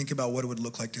 And when I think about what it would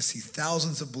look like to see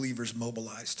thousands of believers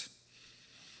mobilized,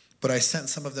 but I sent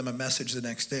some of them a message the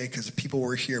next day because people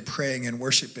were here praying and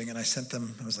worshiping, and I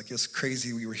was like, it's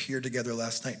crazy. We were here together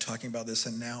last night talking about this,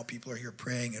 and now people are here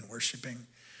praying and worshiping.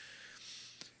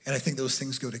 And I think those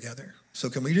things go together. So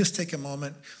can we just take a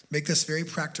moment, make this very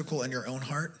practical in your own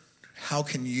heart? How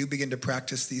can you begin to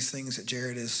practice these things that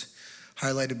Jared has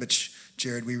highlighted? But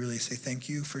Jared, we really say thank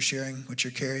you for sharing what you're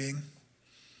carrying.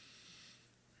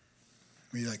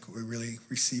 We really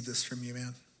receive this from you,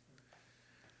 man.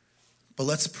 But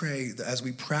let's pray that as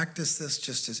we practice this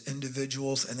just as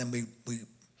individuals, and then we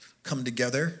come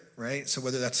together, right? So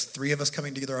whether that's 3 of us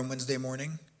coming together on Wednesday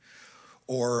morning,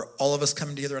 or all of us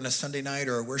coming together on a Sunday night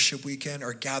or a worship weekend,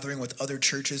 or gathering with other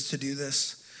churches to do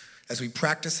this, as we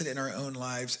practice it in our own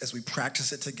lives, as we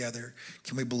practice it together,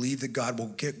 can we believe that God will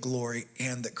get glory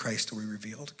and that Christ will be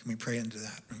revealed? Can we pray into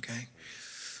that, okay?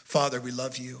 Father, we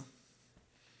love you.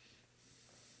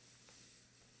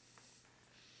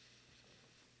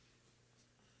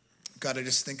 God, I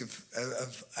just think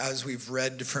of as we've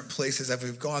read different places, as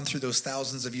we've gone through those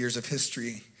thousands of years of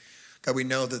history, God, we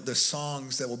know that the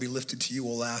songs that will be lifted to you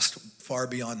will last far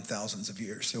beyond thousands of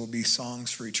years. There will be songs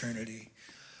for eternity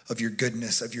of your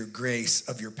goodness, of your grace,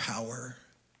 of your power.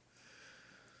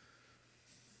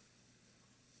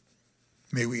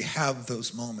 May we have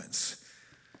those moments.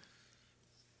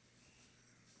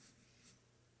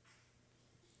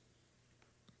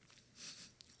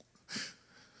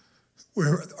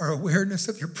 where our awareness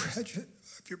of your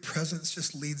presence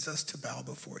just leads us to bow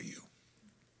before you.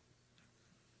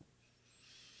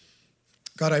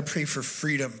 God, I pray for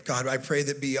freedom. God, I pray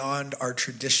that beyond our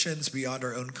traditions, beyond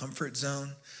our own comfort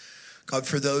zone, God,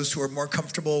 for those who are more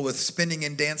comfortable with spinning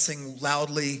and dancing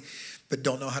loudly but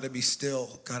don't know how to be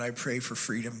still, God, I pray for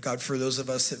freedom. God, for those of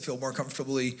us that feel more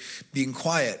comfortably being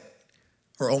quiet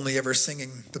or only ever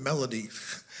singing the melody,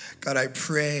 God, I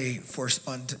pray for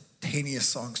spontaneous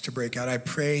songs to break out. I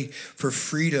pray for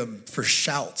freedom, for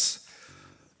shouts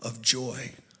of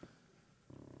joy.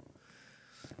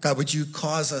 God, would you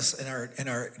cause us in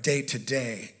our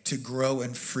day-to-day to grow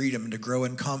in freedom, to grow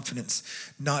in confidence,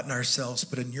 not in ourselves,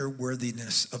 but in your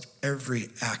worthiness of every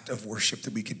act of worship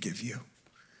that we could give you.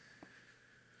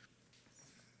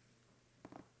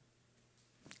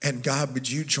 And God, would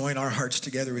you join our hearts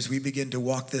together as we begin to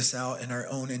walk this out in our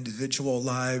own individual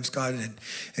lives, God,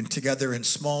 and together in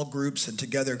small groups and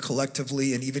together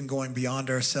collectively and even going beyond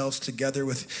ourselves together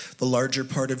with the larger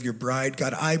part of your bride.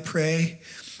 God, I pray,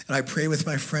 and I pray with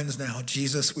my friends now,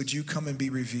 Jesus, would you come and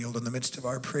be revealed in the midst of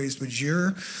our praise? Would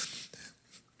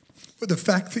the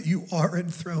fact that you are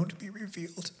enthroned be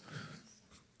revealed?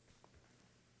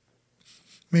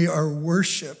 May our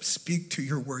worship speak to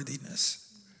your worthiness.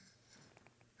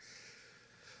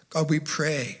 God, we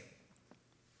pray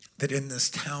that in this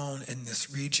town, in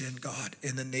this region, God,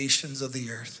 in the nations of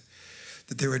the earth,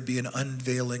 that there would be an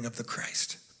unveiling of the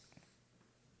Christ.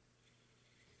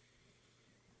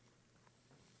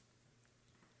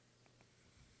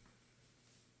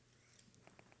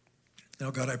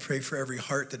 Now, God, I pray for every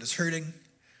heart that is hurting,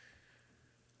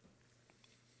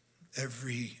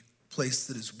 every place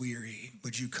that is weary.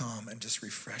 Would you come and just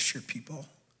refresh your people?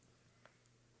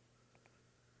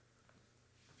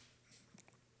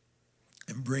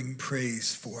 And bring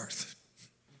praise forth.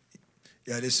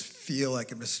 Yeah, I just feel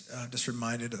like I'm just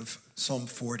reminded of Psalm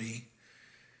 40.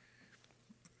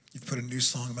 You've put a new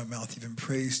song in my mouth, even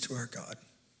praise to our God.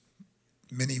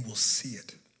 Many will see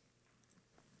it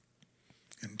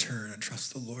and turn and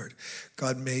trust the Lord.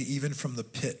 God, may even from the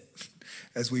pit,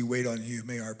 as we wait on you,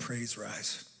 may our praise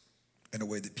rise in a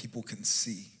way that people can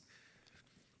see.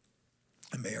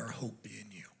 And may our hope be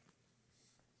in you.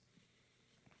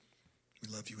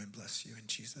 We love you and bless you in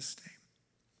Jesus'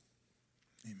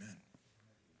 name. Amen.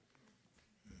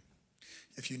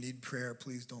 If you need prayer,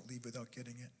 please don't leave without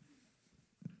getting it.